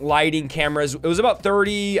equipment, lighting, cameras. It was about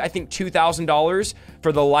 $2,000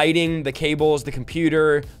 for the lighting, the cables, the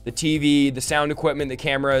computer, the TV, the sound equipment, the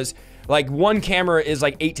cameras. Like one camera is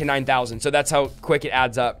like $8,000 to $9,000, so that's how quick it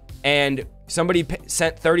adds up. And somebody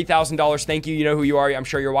sent $30,000. Thank you. You know who you are. I'm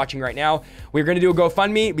sure you're watching right now. We're going to do a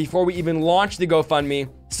GoFundMe. Before we even launch the GoFundMe,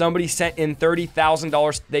 somebody sent in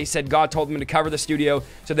 $30,000. They said God told them to cover the studio.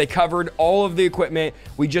 So they covered all of the equipment.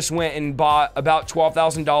 We just went and bought about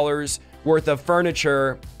 $12,000 worth of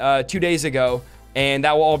furniture 2 days ago. And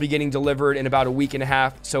that will all be getting delivered in about a week and a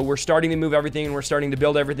half. So we're starting to move everything and we're starting to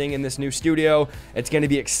build everything in this new studio. It's going to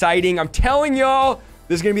be exciting. I'm telling y'all,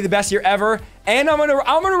 this is going to be the best year ever. And I'm going to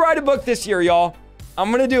write a book this year, y'all.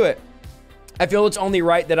 I'm going to do it. I feel it's only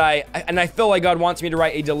right that I feel like God wants me to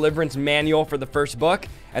write a deliverance manual for the first book.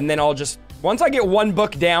 And then I'll just, once I get one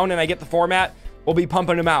book down and I get the format, we'll be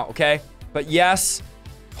pumping them out, okay? But yes,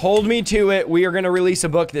 hold me to it. We are going to release a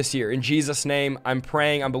book this year. In Jesus' name, I'm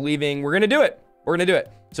praying, I'm believing. We're going to do it. We're going to do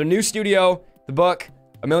it. So new studio, the book,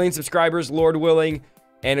 1 million subscribers, Lord willing.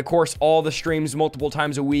 And of course, all the streams multiple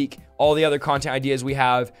times a week, all the other content ideas we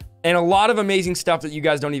have, and a lot of amazing stuff that you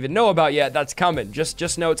guys don't even know about yet. That's coming.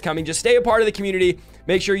 Just know it's coming. Just stay a part of the community.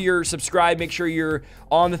 Make sure you're subscribed. Make sure you're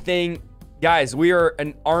on the thing. Guys, we are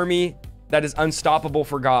an army that is unstoppable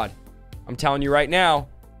for God. I'm telling you right now,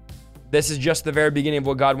 this is just the very beginning of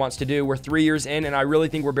what God wants to do. We're 3 years in, and I really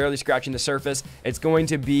think we're barely scratching the surface. It's going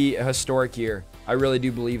to be a historic year. I really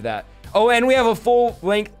do believe that. Oh, and we have a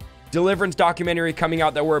full-length deliverance documentary coming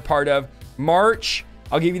out that we're a part of. March,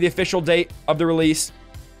 I'll give you the official date of the release.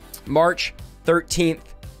 March 13th.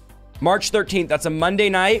 March 13th, that's a Monday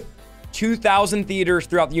night. 2,000 theaters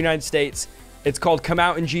throughout the United States. It's called Come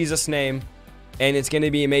Out in Jesus' Name. And it's going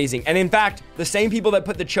to be amazing. And in fact, the same people that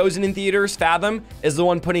put The Chosen in theaters, Fathom, is the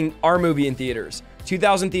one putting our movie in theaters.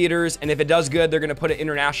 2,000 theaters, and if it does good, they're going to put it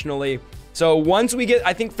internationally. So once we get,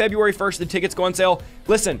 I think February 1st, the tickets go on sale.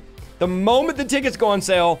 Listen, the moment the tickets go on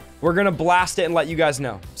sale, we're going to blast it and let you guys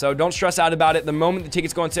know. So don't stress out about it. The moment the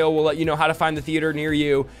tickets go on sale, we'll let you know how to find the theater near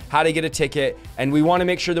you, how to get a ticket. And we want to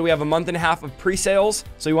make sure that we have a month and a half of pre-sales.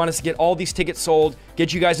 So we want us to get all these tickets sold,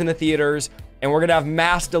 get you guys in the theaters. And we're going to have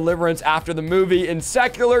mass deliverance after the movie in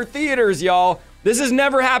secular theaters, y'all. This has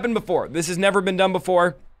never happened before. This has never been done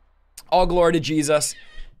before. All glory to Jesus.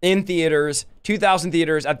 In theaters, 2,000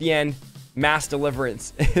 theaters at the end, mass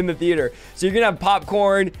deliverance in the theater. So you're going to have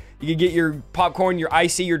popcorn. You can get your popcorn, your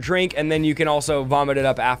icy, your drink, and then you can also vomit it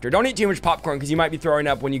up after. Don't eat too much popcorn because you might be throwing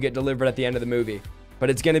up when you get delivered at the end of the movie.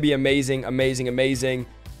 But it's going to be amazing, amazing, amazing.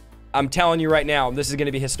 I'm telling you right now, this is going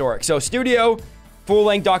to be historic. So studio,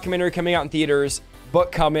 full-length documentary coming out in theaters,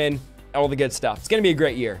 book coming, all the good stuff. It's going to be a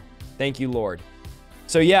great year. Thank you, Lord.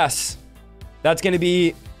 So yes, that's going to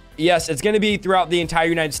be, yes, it's going to be throughout the entire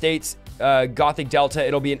United States. Gothic Delta,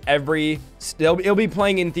 it'll be in every, it'll be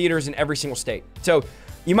playing in theaters in every single state. So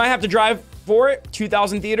you might have to drive for it,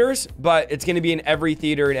 2,000 theaters, but it's going to be in every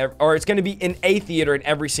theater, or it's going to be in a theater in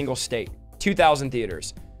every single state. 2,000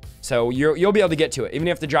 theaters. So you'll be able to get to it. Even if you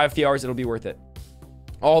have to drive a few hours, it'll be worth it.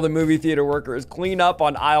 All the movie theater workers clean up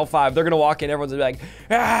on aisle 5. They're going to walk in. Everyone's going to be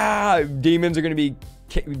like, ah! Demons are going to be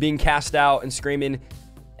being cast out and screaming.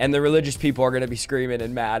 And the religious people are going to be screaming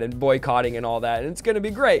and mad and boycotting and all that. And it's going to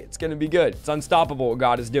be great. It's going to be good. It's unstoppable what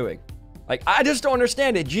God is doing. Like, I just don't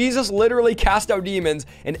understand it. Jesus literally cast out demons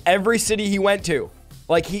in every city he went to.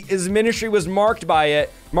 Like, his ministry was marked by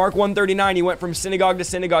it. Mark 1:39, he went from synagogue to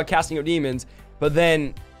synagogue casting out demons. But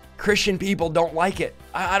then Christian people don't like it.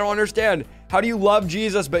 I don't understand. How do you love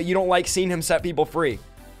Jesus, but you don't like seeing him set people free?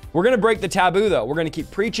 We're going to break the taboo, though. We're going to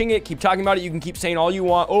keep preaching it, keep talking about it. You can keep saying all you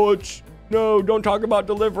want. Oh, no, don't talk about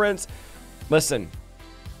deliverance. Listen,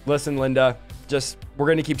 Linda, we're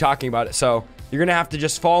going to keep talking about it. So you're going to have to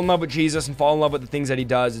just fall in love with Jesus and fall in love with the things that he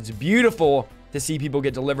does. It's beautiful to see people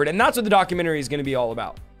get delivered. And that's what the documentary is going to be all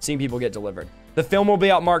about, seeing people get delivered. The film will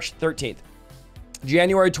be out March 13th.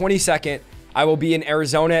 January 22nd, I will be in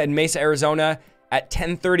Arizona, in Mesa, Arizona at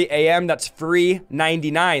 10:30 a.m. That's free,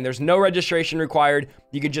 $99. There's no registration required.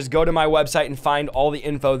 You could just go to my website and find all the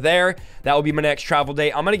info there. That will be my next travel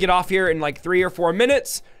date. I'm going to get off here in like 3 or 4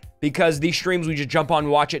 minutes because these streams, we just jump on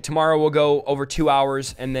and watch it. Tomorrow we'll go over 2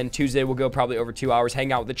 hours, and then Tuesday we'll go probably over 2 hours,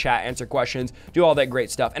 hang out with the chat, answer questions, do all that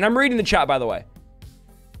great stuff. And I'm reading the chat, by the way.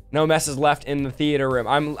 No messes left in the theater room.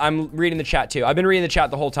 I'm reading the chat too. I've been reading the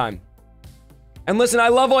chat the whole time. And listen, I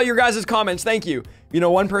love all your guys' comments. Thank you. You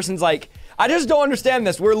know, one person's like, I just don't understand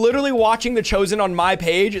this. We're literally watching The Chosen on my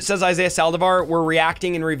page. It says Isaiah Saldivar. We're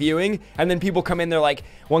reacting and reviewing. And then people come in, they're like,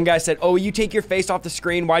 one guy said, oh, you take your face off the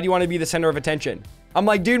screen. Why do you want to be the center of attention? I'm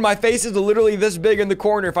like, dude, my face is literally this big in the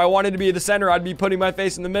corner. If I wanted to be the center, I'd be putting my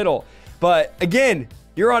face in the middle. But again,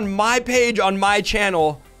 you're on my page, on my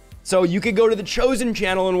channel. So you could go to The Chosen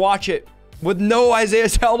channel and watch it with no Isaiah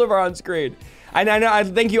Saldivar on screen. And I know, I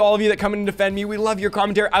thank you all of you that come in and defend me. We love your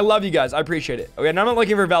commentary. I love you guys. I appreciate it. Okay, and I'm not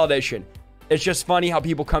looking for validation. It's just funny how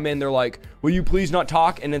people come in, they're like, will you please not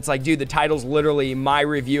talk? And it's like, dude, the title's literally my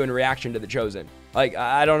review and reaction to The Chosen. Like,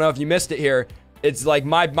 I don't know if you missed it here. It's like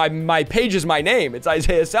my page is my name. It's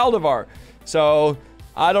Isaiah Saldivar. So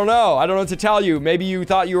I don't know. I don't know what to tell you. Maybe you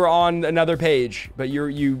thought you were on another page, but you're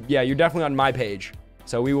definitely on my page.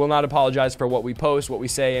 So we will not apologize for what we post, what we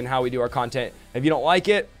say, and how we do our content. If you don't like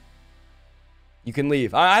it, you can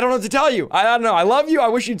leave. I don't know what to tell you. I don't know. I love you. I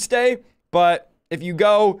wish you'd stay. But if you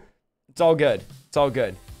go, it's all good. It's all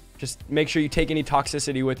good. Just make sure you take any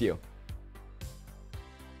toxicity with you.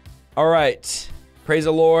 All right. Praise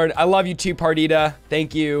the Lord. I love you too, Pardita.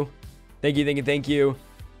 Thank you. Thank you, thank you, thank you.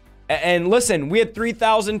 And listen, we had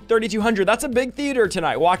 3,000, 3,200. That's a big theater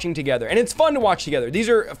tonight watching together. And it's fun to watch together. These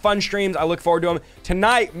are fun streams. I look forward to them.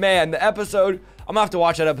 Tonight, man, the episode, I'm going to have to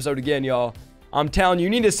watch that episode again, y'all. I'm telling you, you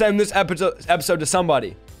need to send this episode to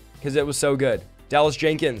somebody because it was so good. Dallas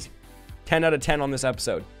Jenkins, 10 out of 10 on this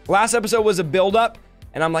episode. Last episode was a build-up,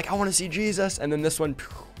 and I'm like, I want to see Jesus. And then this one,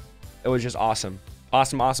 it was just awesome.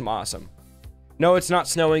 Awesome, awesome, awesome. No, it's not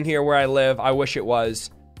snowing here where I live. I wish it was,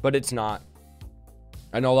 but it's not.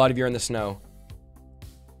 I know a lot of you are in the snow.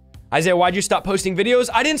 Isaiah, why'd you stop posting videos?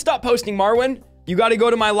 I didn't stop posting, Marwin. You got to go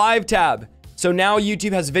to my live tab. So now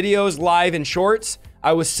YouTube has videos, live, and shorts.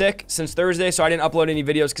 I was sick since Thursday, so I didn't upload any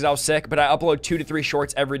videos because I was sick, but I upload 2 to 3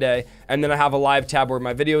 shorts every day. And then I have a live tab where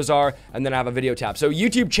my videos are, and then I have a video tab. So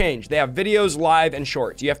YouTube changed. They have videos, live, and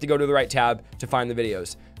shorts. You have to go to the right tab to find the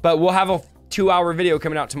videos. But we'll have a 2-hour video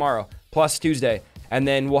coming out tomorrow, plus Tuesday. And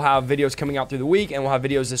then we'll have videos coming out through the week, and we'll have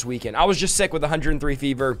videos this weekend. I was just sick with 103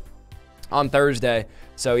 fever on Thursday.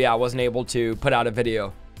 So yeah, I wasn't able to put out a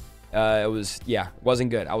video. Wasn't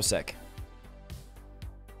good. I was sick.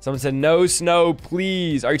 Someone said, no snow,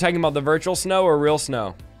 please. Are you talking about the virtual snow or real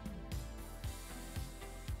snow?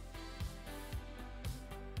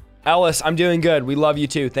 Ellis, I'm doing good. We love you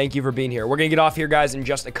too. Thank you for being here. We're going to get off here, guys, in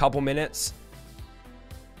just a couple minutes.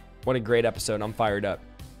 What a great episode. I'm fired up.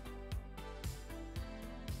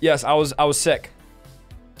 Yes, I was sick.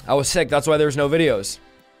 I was sick. That's why there's no videos.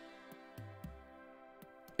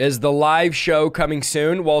 Is the live show coming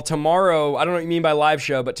soon? Well, tomorrow, I don't know what you mean by live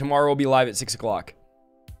show, but tomorrow will be live at 6 o'clock.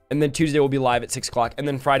 And then Tuesday will be live at 6 o'clock. And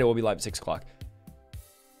then Friday will be live at 6 o'clock.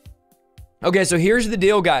 Okay, so here's the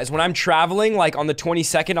deal, guys. When I'm traveling, like on the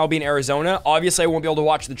 22nd, I'll be in Arizona. Obviously, I won't be able to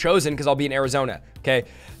watch The Chosen because I'll be in Arizona. Okay,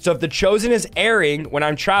 so if The Chosen is airing when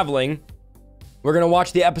I'm traveling, we're going to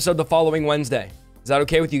watch the episode the following Wednesday. Is that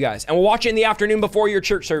okay with you guys? And we'll watch it in the afternoon before your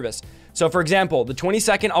church service. So for example, the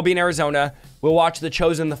 22nd, I'll be in Arizona. We'll watch The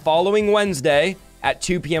Chosen the following Wednesday at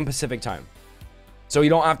 2 p.m. Pacific time. So you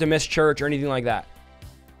don't have to miss church or anything like that.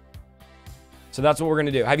 So that's what we're going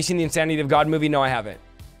to do. Have you seen the Insanity of God movie? No, I haven't.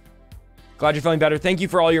 Glad you're feeling better. Thank you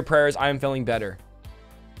for all your prayers. I am feeling better.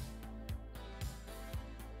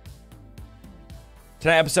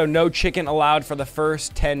 Tonight episode, no chicken allowed for the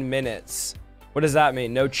first 10 minutes. What does that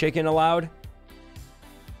mean? No chicken allowed?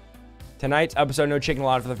 Tonight's episode, no chicken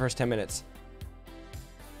allowed for the first 10 minutes.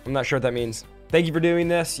 I'm not sure what that means. Thank you for doing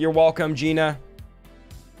this. You're welcome, Gina.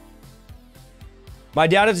 My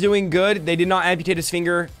dad is doing good. They did not amputate his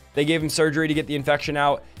finger. They gave him surgery to get the infection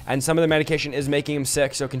out, and some of the medication is making him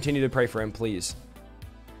sick, so continue to pray for him, please.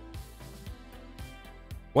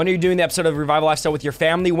 When are you doing the episode of Revival Lifestyle with your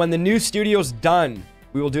family? When the new studio's done,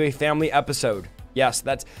 we will do a family episode. Yes,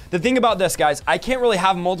 that's the thing about this, guys. I can't really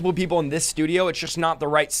have multiple people in this studio. It's just not the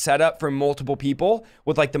right setup for multiple people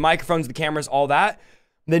with like the microphones, the cameras, all that.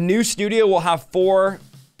 The new studio will have four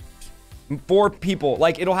people.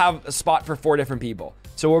 Like it'll have a spot for 4 different people.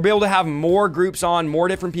 So we'll be able to have more groups on, more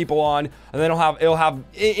different people on, and then it'll have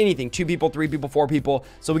anything, 2 people, 3 people, 4 people.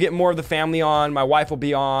 So we get more of the family on. My wife will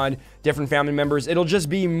be on, different family members. It'll just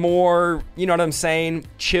be more, you know what I'm saying?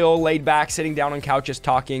 Chill, laid back, sitting down on couches,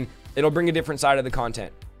 talking. It'll bring a different side of the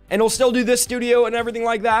content. And it'll still do this studio and everything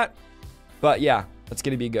like that. But yeah, that's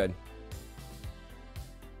gonna be good.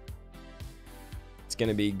 It's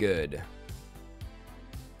gonna be good.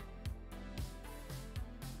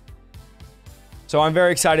 So I'm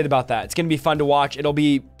very excited about that. It's gonna be fun to watch. It'll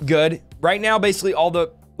be good. Right now, basically all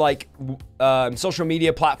the like social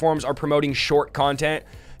media platforms are promoting short content.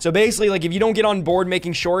 So basically, like if you don't get on board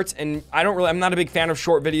making shorts, and I'm not a big fan of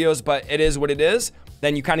short videos, but it is what it is,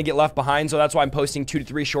 then you kind of get left behind. So that's why I'm posting 2 to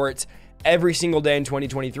 3 shorts every single day in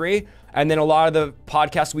 2023. And then a lot of the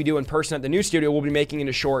podcasts we do in person at the new studio we'll be making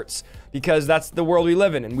into shorts, because that's the world we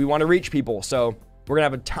live in and we want to reach people. So we're gonna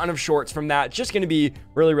have a ton of shorts from that. It's just gonna be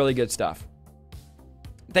really, really good stuff.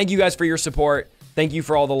 Thank you guys for your support. Thank you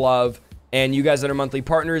for all the love. And you guys that are monthly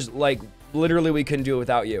partners, like literally we couldn't do it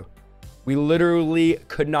without you. We literally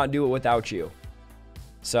could not do it without you.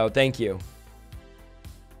 So thank you.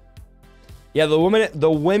 Yeah, the woman at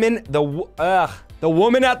the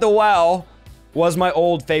well was my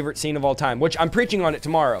old favorite scene of all time, which I'm preaching on it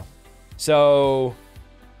tomorrow. So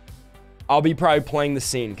I'll be probably playing the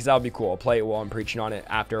scene because that'll be cool. I'll play it while I'm preaching on it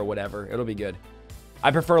after or whatever. It'll be good.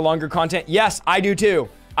 I prefer longer content. Yes, I do too.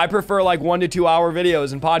 I prefer like 1 to 2 hour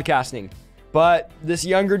videos in podcasting. But this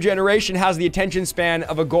younger generation has the attention span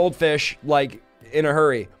of a goldfish, like in a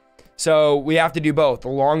hurry. So we have to do both, the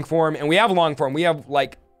long form, and we have long form. We have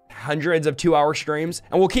like hundreds of 2-hour streams,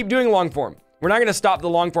 and we'll keep doing long form. We're not gonna stop the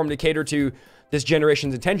long form to cater to this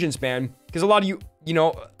generation's attention span, because a lot of you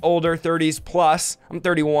know, older 30s plus, I'm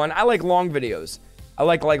 31, I like long videos. I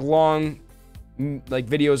like long, like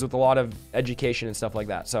videos with a lot of education and stuff like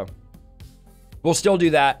that. So we'll still do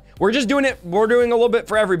that. We're just doing it. We're doing a little bit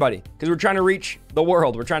for everybody because we're trying to reach the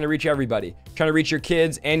world. We're trying to reach everybody. Trying to reach your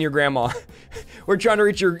kids and your grandma. We're trying to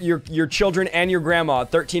reach your children and your grandma,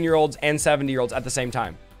 13-year-olds and 70-year-olds at the same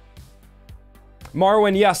time.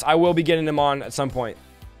 Marwin, yes, I will be getting them on at some point.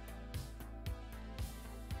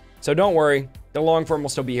 So don't worry. The long form will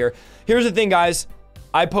still be here. Here's the thing, guys.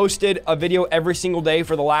 I posted a video every single day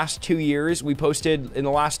for the last 2 years. We posted in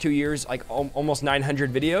the last 2 years like almost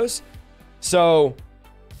 900 videos. So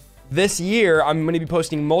this year, I'm going to be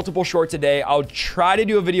posting multiple shorts a day. I'll try to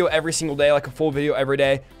do a video every single day, like a full video every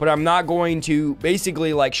day, but I'm not going to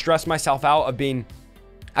basically like stress myself out of being,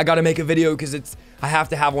 I got to make a video because I have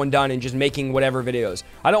to have one done and just making whatever videos.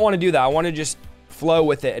 I don't want to do that. I want to just flow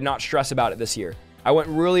with it and not stress about it this year. I went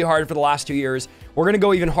really hard for the last 2 years. We're going to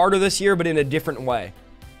go even harder this year, but in a different way.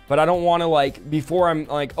 But I don't want to like, before I'm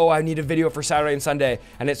like, oh, I need a video for Saturday and Sunday,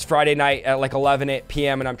 and it's Friday night at like 11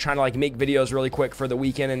 p.m. and I'm trying to like make videos really quick for the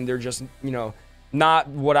weekend, and they're just, you know, not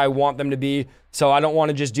what I want them to be. So I don't want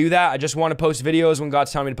to just do that. I just want to post videos when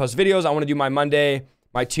God's telling me to post videos. I want to do my Monday,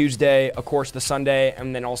 my Tuesday, of course the Sunday,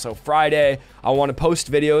 and then also Friday. I want to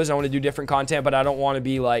post videos. I want to do different content, but I don't want to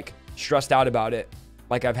be like stressed out about it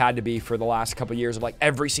like I've had to be for the last couple of years of like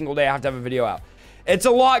every single day I have to have a video out. It's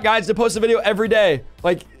a lot, guys, to post a video every day.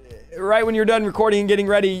 Like right when you're done recording and getting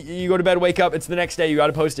ready, you go to bed, wake up, it's the next day, you got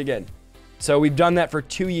to post again. So we've done that for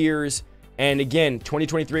 2 years. And again,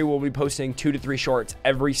 2023, we'll be posting 2 to 3 shorts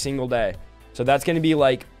every single day. So that's going to be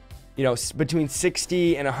like, you know, between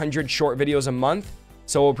 60 and 100 short videos a month.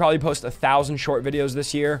 So we'll probably post 1,000 short videos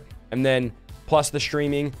this year. And then plus the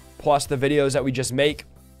streaming, plus the videos that we just make.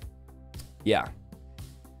 Yeah.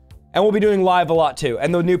 And we'll be doing live a lot too.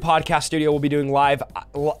 And the new podcast studio will be doing live.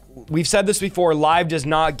 We've said this before, live does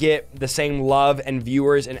not get the same love and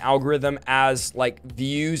viewers and algorithm as like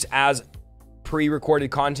views as pre-recorded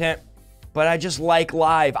content, but I just like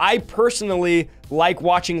live. I personally like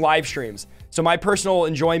watching live streams. So my personal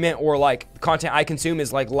enjoyment or like content I consume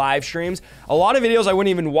is like live streams. A lot of videos I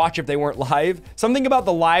wouldn't even watch if they weren't live. Something about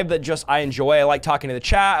the live that just I enjoy. I like talking to the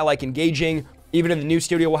chat. I like engaging. Even in the new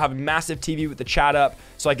studio, we'll have a massive TV with the chat up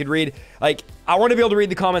so I could read. Like, I want to be able to read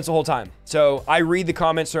the comments the whole time. So I read the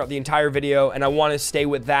comments throughout the entire video, and I want to stay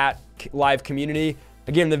with that live community.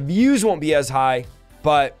 Again, the views won't be as high,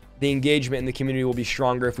 but the engagement in the community will be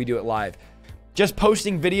stronger if we do it live. Just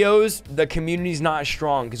posting videos, the community's not as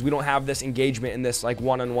strong because we don't have this engagement in this like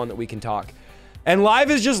one-on-one that we can talk. And live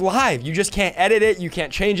is just live. You just can't edit it. You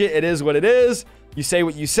can't change it. It is what it is. You say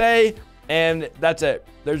what you say. And that's it.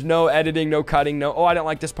 There's no editing, no cutting, no, oh, I don't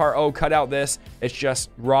like this part. Oh, cut out this. It's just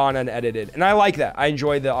raw and unedited. And I like that. I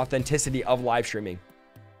enjoy the authenticity of live streaming.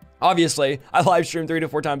 Obviously, I live stream 3 to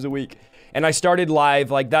 4 times a week. And I started live,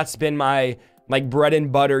 like that's been my like bread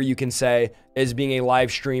and butter, you can say, is being a live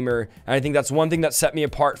streamer. And I think that's one thing that set me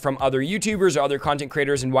apart from other YouTubers or other content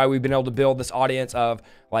creators, and why we've been able to build this audience of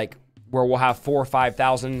like where we'll have 4,000 or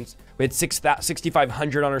 5,000. We had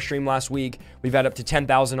 6,500 on our stream last week. We've had up to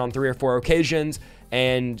 10,000 on 3 or 4 occasions.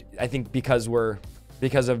 And I think because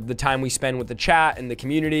of the time we spend with the chat and the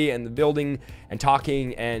community and the building and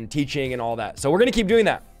talking and teaching and all that. So we're gonna keep doing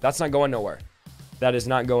that. That's not going nowhere. That is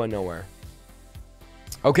not going nowhere.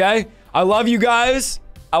 Okay, I love you guys.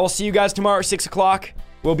 I will see you guys tomorrow at 6 o'clock.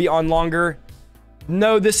 We'll be on longer.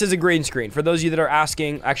 No, this is a green screen. For those of you that are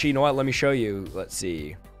asking, actually, you know what? Let me show you. Let's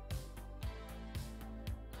see.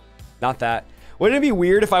 Not that. Wouldn't it be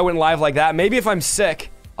weird if I went live like that? Maybe if I'm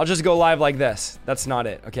sick, I'll just go live like this. That's not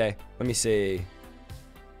it. Okay, let me see.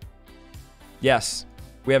 Yes,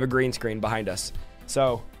 we have a green screen behind us.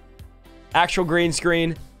 So, actual green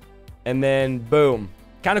screen, and then boom.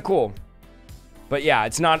 Kind of cool. But yeah,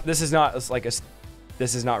 it's not, this is not like a,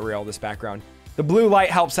 this is not real, this background. The blue light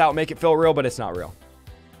helps out make it feel real, but it's not real.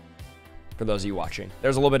 For those of you watching.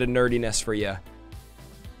 There's a little bit of nerdiness for you.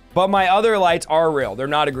 But my other lights are real. They're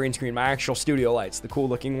not a green screen. My actual studio lights, the cool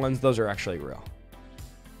looking ones, those are actually real.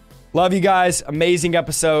 Love you guys. Amazing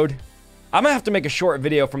episode. I'm gonna have to make a short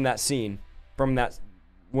video from that scene, from that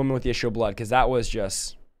woman with the issue of blood, because that was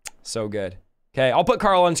just so good. Okay, I'll put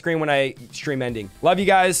Carl on screen when I stream ending. Love you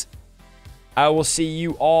guys. I will see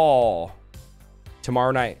you all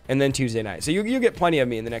tomorrow night and then Tuesday night. So you get plenty of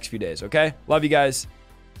me in the next few days, okay? Love you guys.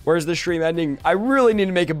 Where's the stream ending? I really need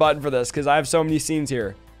to make a button for this because I have so many scenes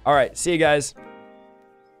here. All right, see you guys.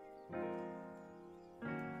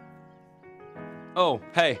 Oh,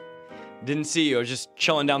 hey, didn't see you. I was just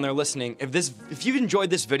chilling down there listening. If you've enjoyed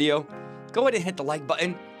this video, go ahead and hit the like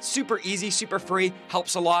button. Super easy, super free,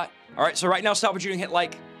 helps a lot. All right, so right now, stop what you're doing, hit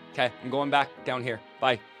like. Okay, I'm going back down here.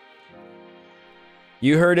 Bye.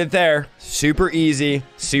 You heard it there. Super easy,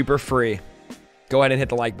 super free. Go ahead and hit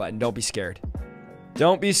the like button. Don't be scared.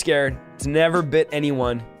 Don't be scared. It's never bit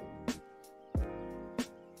anyone.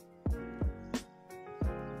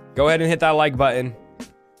 Go ahead and hit that like button.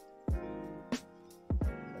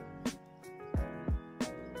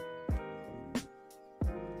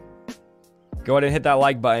 Go ahead and hit that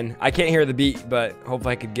like button. I can't hear the beat, but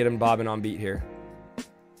hopefully I could get him bobbing on beat here.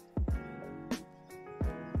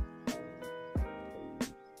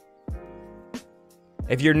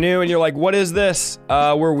 If you're new and you're like, what is this?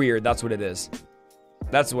 We're weird. That's what it is.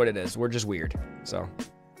 That's what it is. We're just weird. So,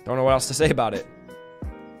 don't know what else to say about it.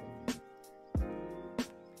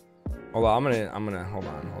 Hold on, I'm gonna, hold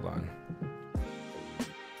on.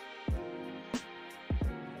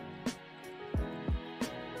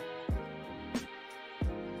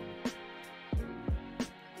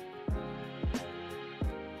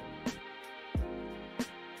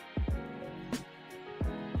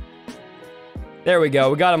 There we go.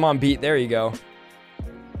 We got him on beat. There you go.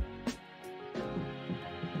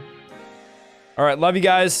 All right. Love you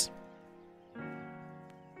guys.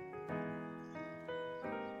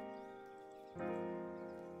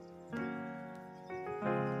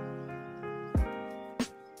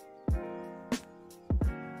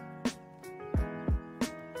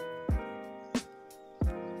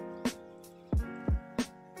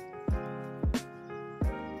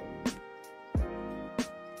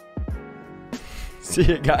 See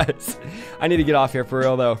you guys. I need to get off here for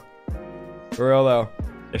real though. For real though.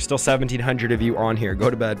 There's still 1,700 of you on here. Go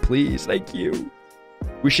to bed, please. Thank you.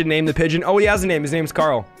 We should name the pigeon. Oh, he has a name. His name's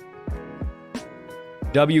Carl.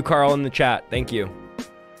 W Carl in the chat. Thank you.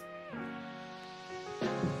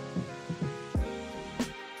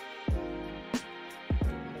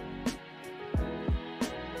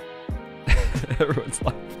 Everyone's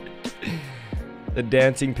laughing. The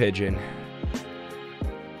dancing pigeon.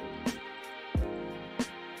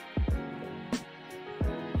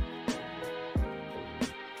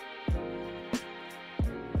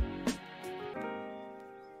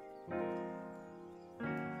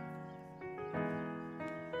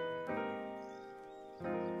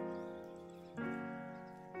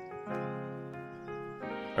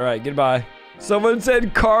 All right, goodbye. Someone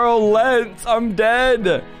said Carl Lentz. I'm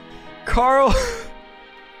dead. Carl.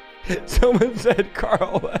 Someone said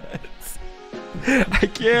Carl Lentz. I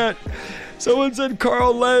can't. Someone said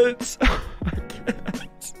Carl Lentz. I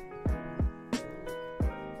can't.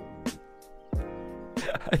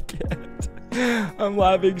 I can't. I'm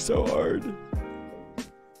laughing so hard.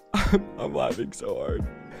 I'm laughing so hard.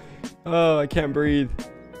 Oh, I can't breathe.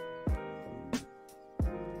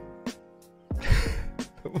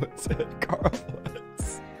 What's it,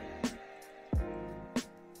 Carlos?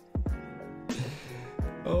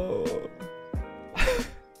 Oh.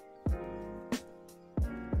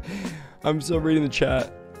 I'm still reading the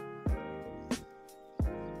chat.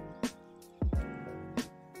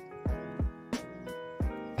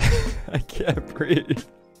 I can't breathe.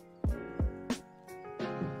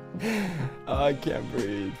 Oh, I can't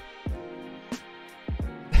breathe.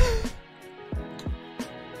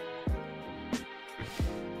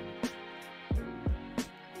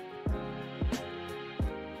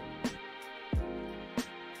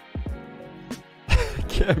 I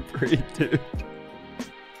can't breathe, dude.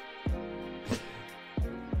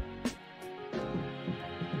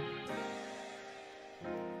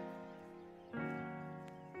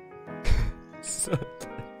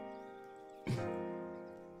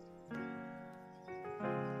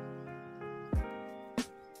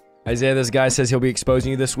 Isaiah, this guy says he'll be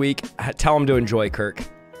exposing you this week. Tell him to enjoy, Kirk.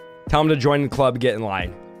 Tell him to join the club, get in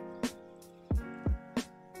line.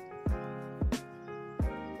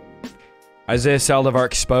 Isaiah Saldivar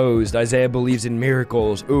exposed. Isaiah believes in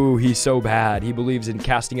miracles. Ooh, he's so bad. He believes in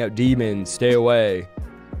casting out demons. Stay away.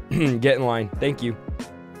 Get in line. Thank you.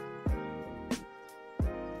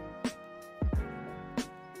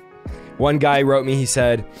 One guy wrote me, he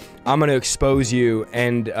said, I'm going to expose you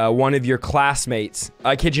and one of your classmates,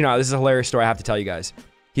 I kid you not, this is a hilarious story I have to tell you guys.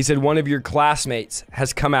 He said one of your classmates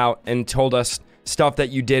has come out and told us stuff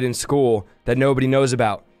that you did in school that nobody knows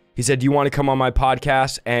about. He said, do you want to come on my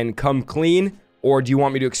podcast and come clean, or do you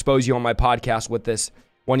want me to expose you on my podcast with this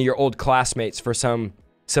one of your old classmates for some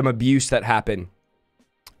abuse that happened?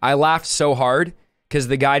 I laughed so hard because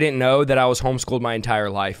the guy didn't know that I was homeschooled my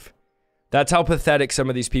entire life. That's how pathetic some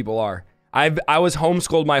of these people are. I was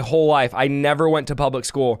homeschooled my whole life. I never went to public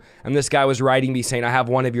school. And this guy was writing me saying, I have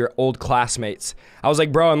one of your old classmates. I was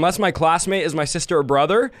like, bro, unless my classmate is my sister or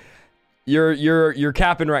brother, you're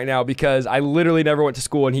capping right now, because I literally never went to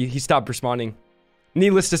school, and he stopped responding.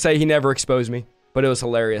 Needless to say, he never exposed me, but it was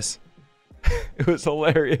hilarious. It was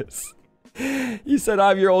hilarious. He said,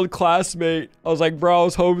 I'm your old classmate. I was like, bro, I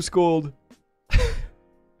was homeschooled.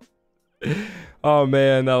 Oh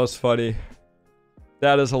man, that was funny.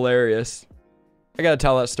 That is hilarious. I gotta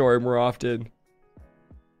tell that story more often.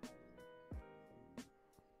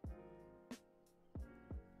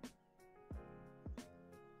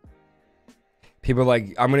 People are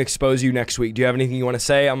like, I'm gonna expose you next week. Do you have anything you want to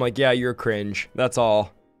say? I'm like, yeah, you're cringe. That's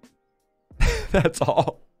all. That's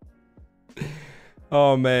all.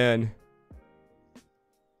 Oh man.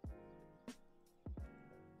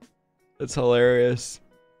 That's hilarious.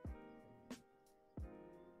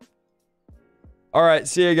 All right,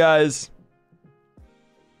 see you guys.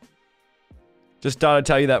 Just thought I'd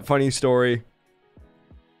tell you that funny story.